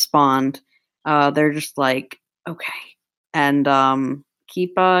to respond. They're just like, okay. And,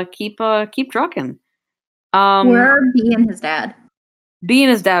 keep trucking. Where are B and his dad? B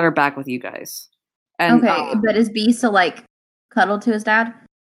and his dad are back with you guys. And, okay, but is B still like cuddled to his dad?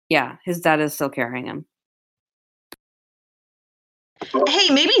 Yeah, his dad is still carrying him. Hey,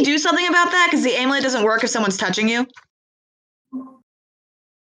 maybe do something about that, because the amulet doesn't work if someone's touching you.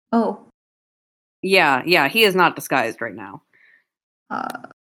 Oh. Yeah, he is not disguised right now.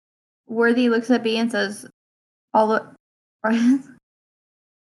 Worthy looks at B and says, all the...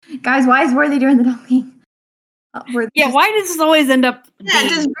 Guys, why is Worthy doing the talking? Why does this always end up? Yeah,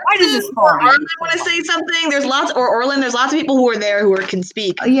 why does this Orlin want to say something? There's lots of people who are there who can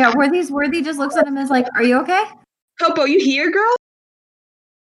speak. Yeah, Worthy just looks at him and is like, "Are you okay?" Copo, you here, girl?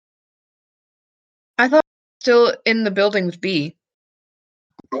 I thought still in the building with B.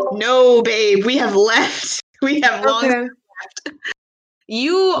 No, babe, we have left. We have long left.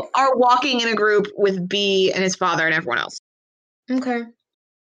 You are walking in a group with B and his father and everyone else. Okay.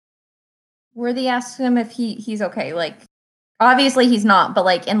 Worthy asks him if he's okay. Like, obviously he's not, but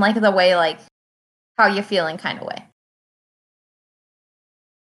like in like the way like how you feeling kind of way.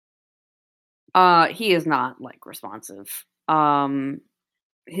 He is not like responsive.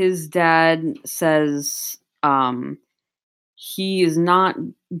 His dad says he is not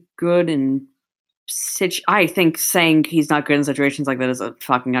good in I think saying he's not good in situations like that is a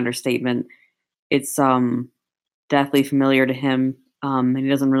fucking understatement. It's deathly familiar to him. And he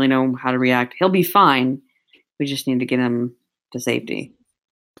doesn't really know how to react. He'll be fine. We just need to get him to safety.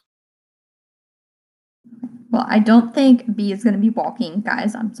 Well, I don't think B is going to be walking,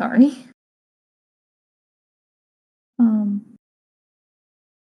 guys. I'm sorry.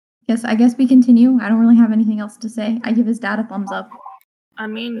 I guess we continue. I don't really have anything else to say. I give his dad a thumbs up. I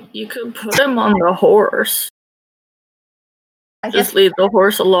mean, you could put him on the horse. Just lead the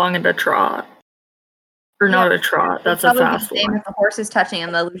horse along in a trot. Or not a trot, that's a fast one. If the horse is touching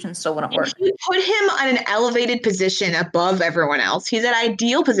him, the illusion still wouldn't work. If you put him on an elevated position above everyone else, he's an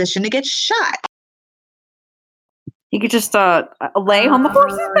ideal position to get shot. He could just lay on the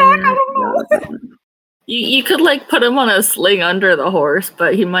horse's back. I don't know. You could like put him on a sling under the horse,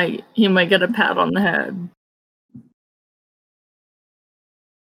 but he might get a pat on the head.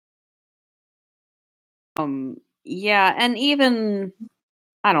 Yeah, and even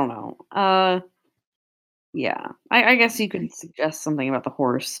I don't know. Yeah, I guess you could suggest something about the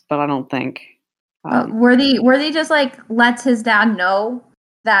horse, but I don't think. Worthy just like lets his dad know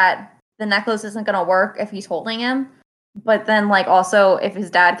that the necklace isn't gonna work if he's holding him, but then like also if his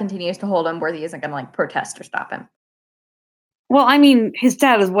dad continues to hold him, Worthy isn't gonna like protest or stop him. Well, I mean, his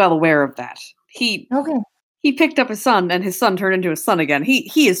dad is well aware of that. He picked up his son, and his son turned into his son again.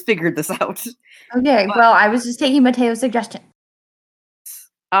 He has figured this out. Okay, well, I was just taking Mateo's suggestion.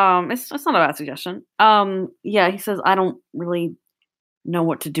 It's not a bad suggestion. Yeah, he says, I don't really know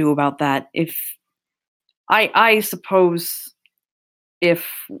what to do about that. If I suppose if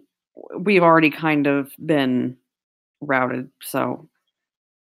we've already kind of been routed, so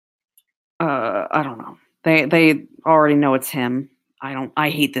I don't know. They already know it's him. I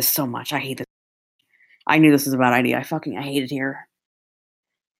hate this so much. I hate this. I knew this was a bad idea. I hate it here.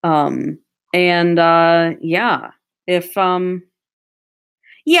 Yeah. If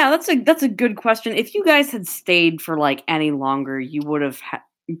yeah, that's a good question. If you guys had stayed for like any longer, you would have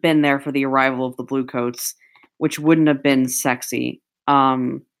been there for the arrival of the Bluecoats, which wouldn't have been sexy.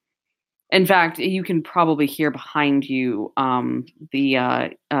 In fact, you can probably hear behind you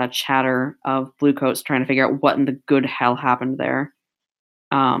the chatter of Bluecoats trying to figure out what in the good hell happened there.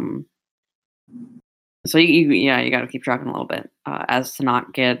 So you got to keep tracking a little bit as to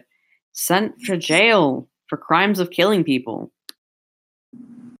not get sent to jail for crimes of killing people.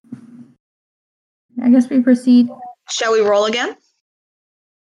 I guess we proceed. Shall we roll again?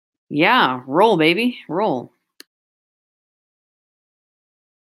 Yeah, roll, baby, roll.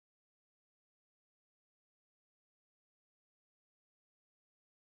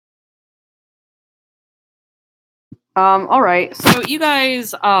 All right. So you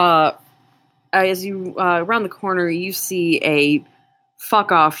guys, as you around the corner, you see a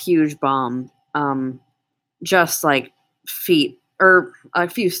fuck off huge bomb. Just like feet or a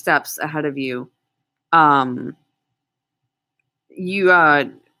few steps ahead of you. How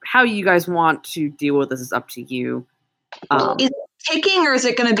you guys want to deal with this is up to you. Is it ticking, or is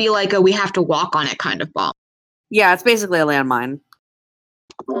it going to be like a we have to walk on it kind of bomb? Yeah, it's basically a landmine.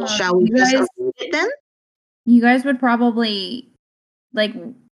 Shall we just go it then? You guys would probably like.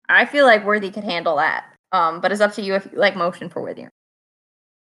 I feel like Worthy could handle that. But it's up to you if you like motion for Worthy.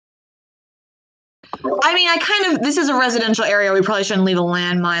 I mean, this is a residential area. We probably shouldn't leave a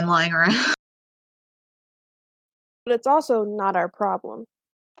landmine lying around. But it's also not our problem.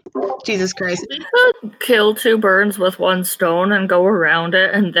 Jesus Christ. We could kill 2 birds with 1 stone and go around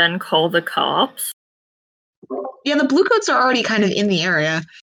it and then call the cops. Yeah, the bluecoats are already kind of in the area.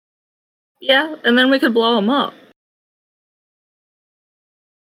 Yeah, and then we could blow them up.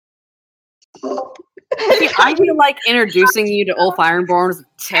 I feel like introducing you to Ulf Ironborn is a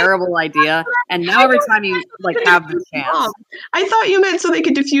terrible idea, and now every time you have the chance. I thought you meant so they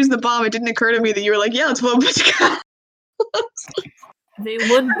could defuse the bomb. It didn't occur to me that you were like, yeah, let's blow up a guy. They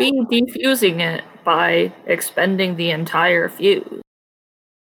would be defusing it by expending the entire fuse.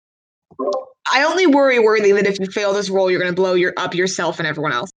 I only worry Worthy that if you fail this roll, you're going to blow up yourself and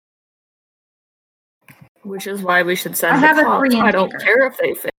everyone else. Which is why we should send the cops. I don't care if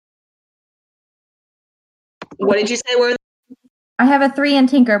they fail. What did you say, Worthy? I have a 3 in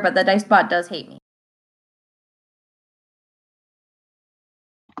Tinker, but the dice bot does hate me.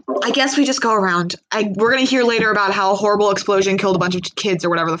 I guess we just go around. We're going to hear later about how a horrible explosion killed a bunch of kids or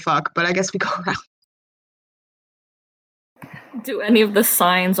whatever the fuck, but I guess we go around. Do any of the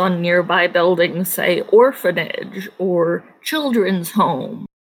signs on nearby buildings say orphanage or children's home?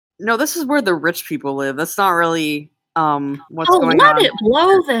 No, this is where the rich people live. That's not really what's going on. Let it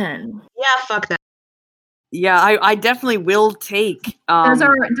blow then. Yeah, fuck that. Yeah, I definitely will take. Does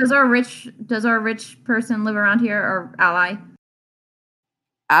our rich person live around here or ally?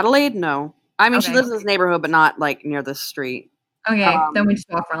 Adelaide? No. I mean, Okay. She lives in this neighborhood, but not like near this street. Okay, then we just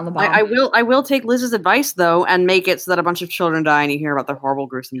walk around the bomb. I will take Liz's advice though, and make it so that a bunch of children die and you hear about their horrible,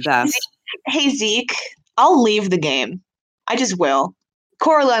 gruesome deaths. Hey Zeke, I'll leave the game. I just will.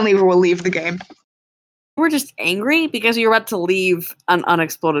 Coraline and Lever will leave the game. We're just angry because you're about to leave an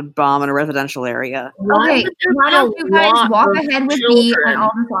unexploded bomb in a residential area. Okay, why don't you guys walk ahead with me on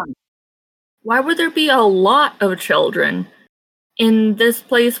all the fun? Why would there be a lot of children in this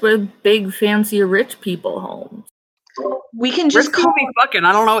place with big, fancy, rich people homes? We can just call me fucking.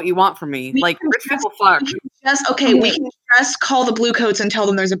 I don't know what you want from me. Like rich people fuck. We can just call the Bluecoats and tell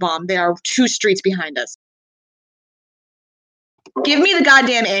them there's a bomb. They are 2 streets behind us. Give me the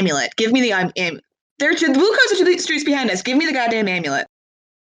goddamn amulet. Give me the amulet. The Bluecoats are 2 streets behind us. Give me the goddamn amulet.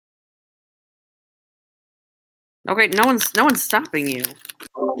 Okay, no one's stopping you.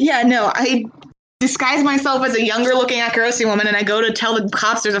 Yeah, no, I disguise myself as a younger-looking Akarosi woman, and I go to tell the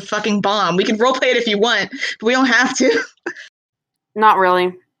cops there's a fucking bomb. We can roleplay it if you want, but we don't have to. Not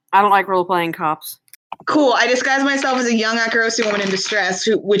really. I don't like roleplaying cops. Cool. I disguise myself as a young Akarosi woman in distress,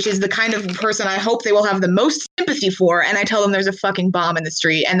 which is the kind of person I hope they will have the most sympathy for, and I tell them there's a fucking bomb in the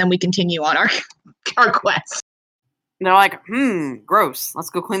street, and then we continue on our quest. They're like, gross. Let's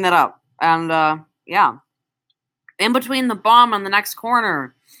go clean that up. And, yeah. In between the bomb and the next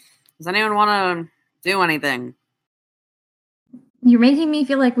corner, does anyone want to do anything? You're making me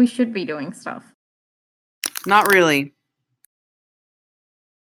feel like we should be doing stuff. Not really.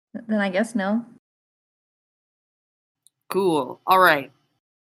 Then I guess no. Cool. All right.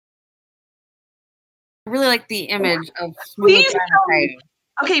 I really like the image of Smooth and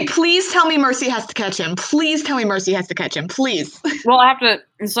Okay, please tell me Mercy has to catch him. Please tell me Mercy has to catch him. Please. Well, I have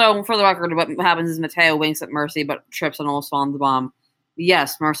to. So, for the record, what happens is Mateo winks at Mercy, but trips and almost falls on the bomb.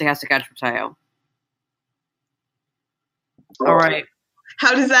 Yes, Mercy has to catch Mateo. All right.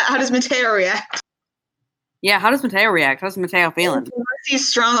 How does Mateo react? Yeah, how does Mateo react? How's Mateo feeling? Mercy's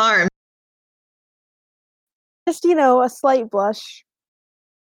strong arm. Just, a slight blush.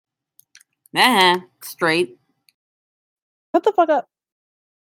 Straight. Shut the fuck up.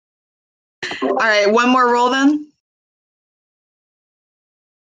 All right, one more roll then.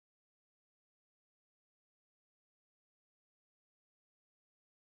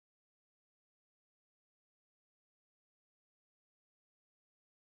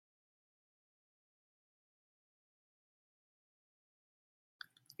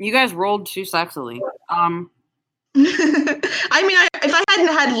 You guys rolled too sexily. I mean, if I hadn't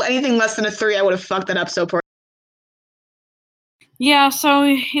had anything less than a 3, I would have fucked that up so poor. Yeah, so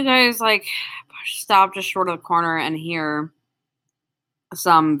you guys stop just short of the corner and hear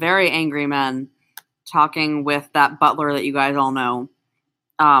some very angry men talking with that butler that you guys all know.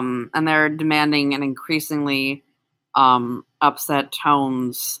 And they're demanding in increasingly upset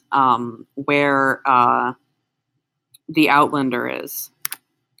tones where the Outlander is.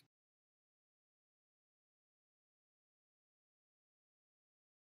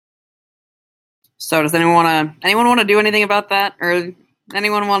 So does anyone want to do anything about that? Or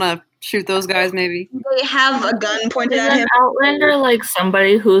anyone want to shoot those guys maybe? They have a gun pointed at him. Outlander like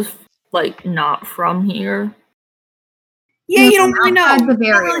somebody who's like not from here? Yeah, you don't really know. Outside the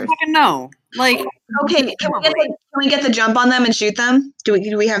You don't really barriers. fucking know. Like, Okay, can we get the jump on them and shoot them? Do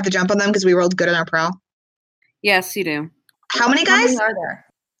we have the jump on them because we rolled good on our prowl? yes, you do. How many How guys? many are there?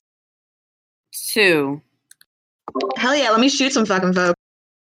 2. Hell yeah, let me shoot some fucking folk.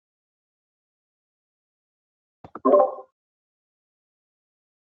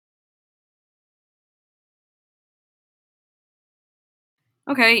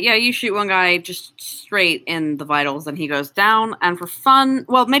 Okay, yeah, you shoot one guy just straight in the vitals, and he goes down. And for fun,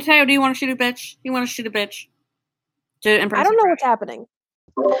 well, Mateo, do you want to shoot a bitch? You want to shoot a bitch? I don't know what's happening.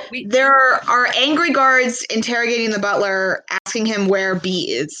 There are angry guards interrogating the butler, asking him where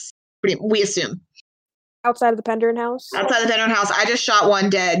B is. We assume Outside of the Penderin house? outside the Penderin house. I just shot one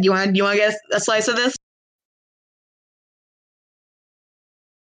dead. You want to get a slice of this?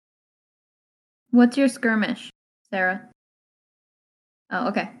 What's your skirmish, Sarah? Oh,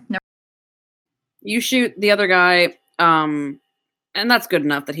 okay. No. You shoot the other guy, and that's good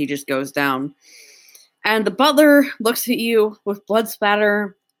enough that he just goes down. And the butler looks at you with blood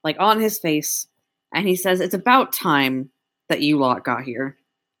spatter, like, on his face, and he says, "It's about time that you lot got here."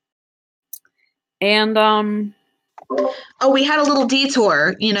 And, Oh, we had a little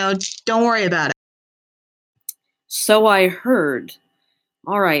detour. Don't worry about it. so I heard.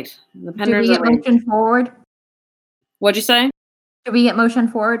 All right. The Did we Penders get are... motion forward? What'd you say? Did we get motion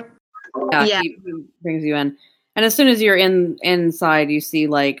forward? Yeah. He brings you in. And as soon as you're inside, you see,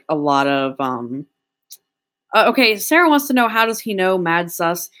 like, a lot of, okay, Sarah wants to know, how does he know Mad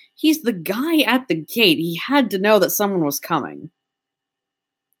Sus? He's the guy at the gate. He had to know that someone was coming.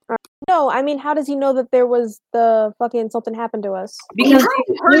 No, I mean, how does he know that there was the fucking something happened to us? Because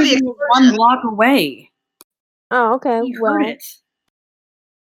He he heard the was 1 block away. Oh, okay. He well, heard it.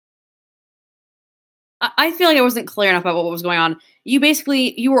 I feel like I wasn't clear enough about what was going on. You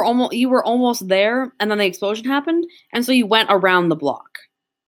were almost there, and then the explosion happened, and so you went around the block.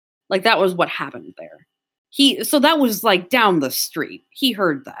 Like, that was what happened there. So that was, like, down the street. He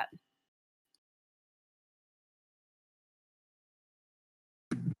heard that.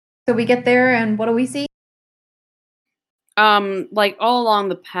 So we get there, and what do we see? Like, all along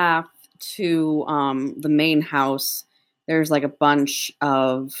the path to the main house, there's, like, a bunch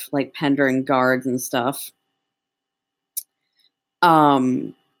of, like, Penderin guards and stuff. Yeah,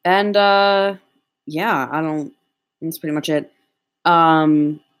 that's pretty much it.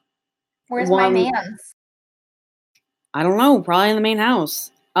 Where's my man's? I don't know, probably in the main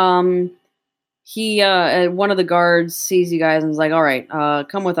house. He, one of the guards sees you guys and is like, all right,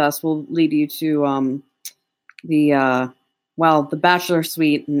 come with us. We'll lead you to, the bachelor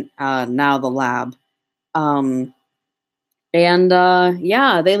suite, now the lab.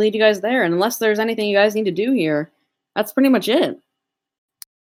 Yeah, they lead you guys there. And unless there's anything you guys need to do here, that's pretty much it.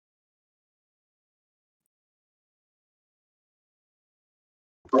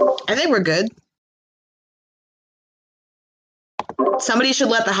 I think we're good. Somebody should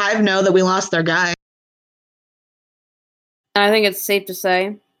let the Hive know that we lost their guy. And I think it's safe to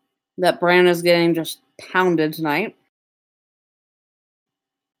say that Bran is getting just pounded tonight.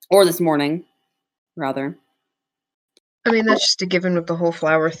 Or this morning, rather. I mean, that's just a given with the whole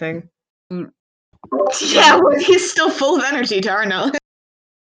flower thing. Yeah, well, he's still full of energy, Tarno.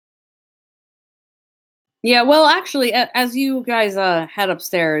 Yeah, well, actually, as you guys head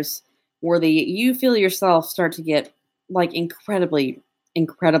upstairs, Worthy, you feel yourself start to get, like, incredibly,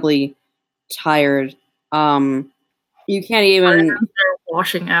 incredibly tired. You can't even...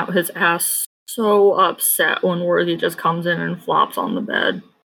 washing out his ass, so upset when Worthy just comes in and flops on the bed.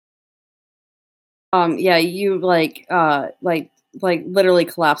 Yeah, you, like, literally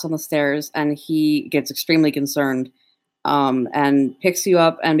collapse on the stairs, and he gets extremely concerned, and picks you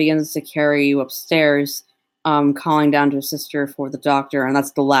up and begins to carry you upstairs, calling down to his sister for the doctor, and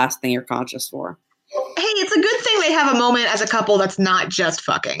that's the last thing you're conscious for. Hey, it's a good thing they have a moment as a couple that's not just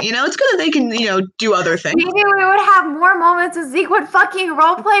fucking. It's good that they can, do other things. Maybe we would have more moments if Zeke would fucking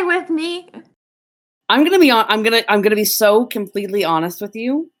roleplay with me. I'm gonna be so completely honest with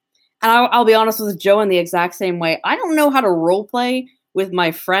you, and I'll be honest with Joe in the exact same way. I don't know how to roleplay with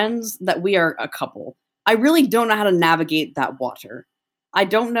my friends that we are a couple. I really don't know how to navigate that water. I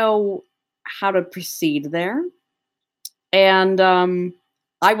don't know how to proceed there. And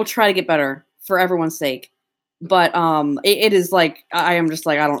I will try to get better for everyone's sake. But it is like I am just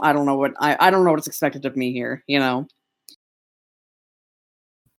like I don't know what I don't know what's expected of me here, you know.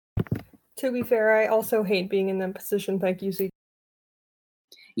 To be fair, I also hate being in that position. Thank you, Z.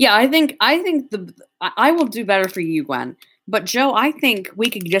 Yeah, I think I will do better for you, Gwen. But Joe, I think we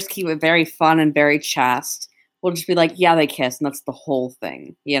could just keep it very fun and very chaste. We'll just be like, yeah, they kiss, and that's the whole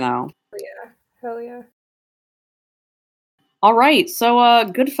thing, you know? Hell yeah. All right, so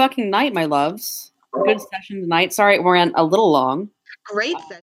good fucking night, my loves. Good session tonight. Sorry, we're a little long. Great session.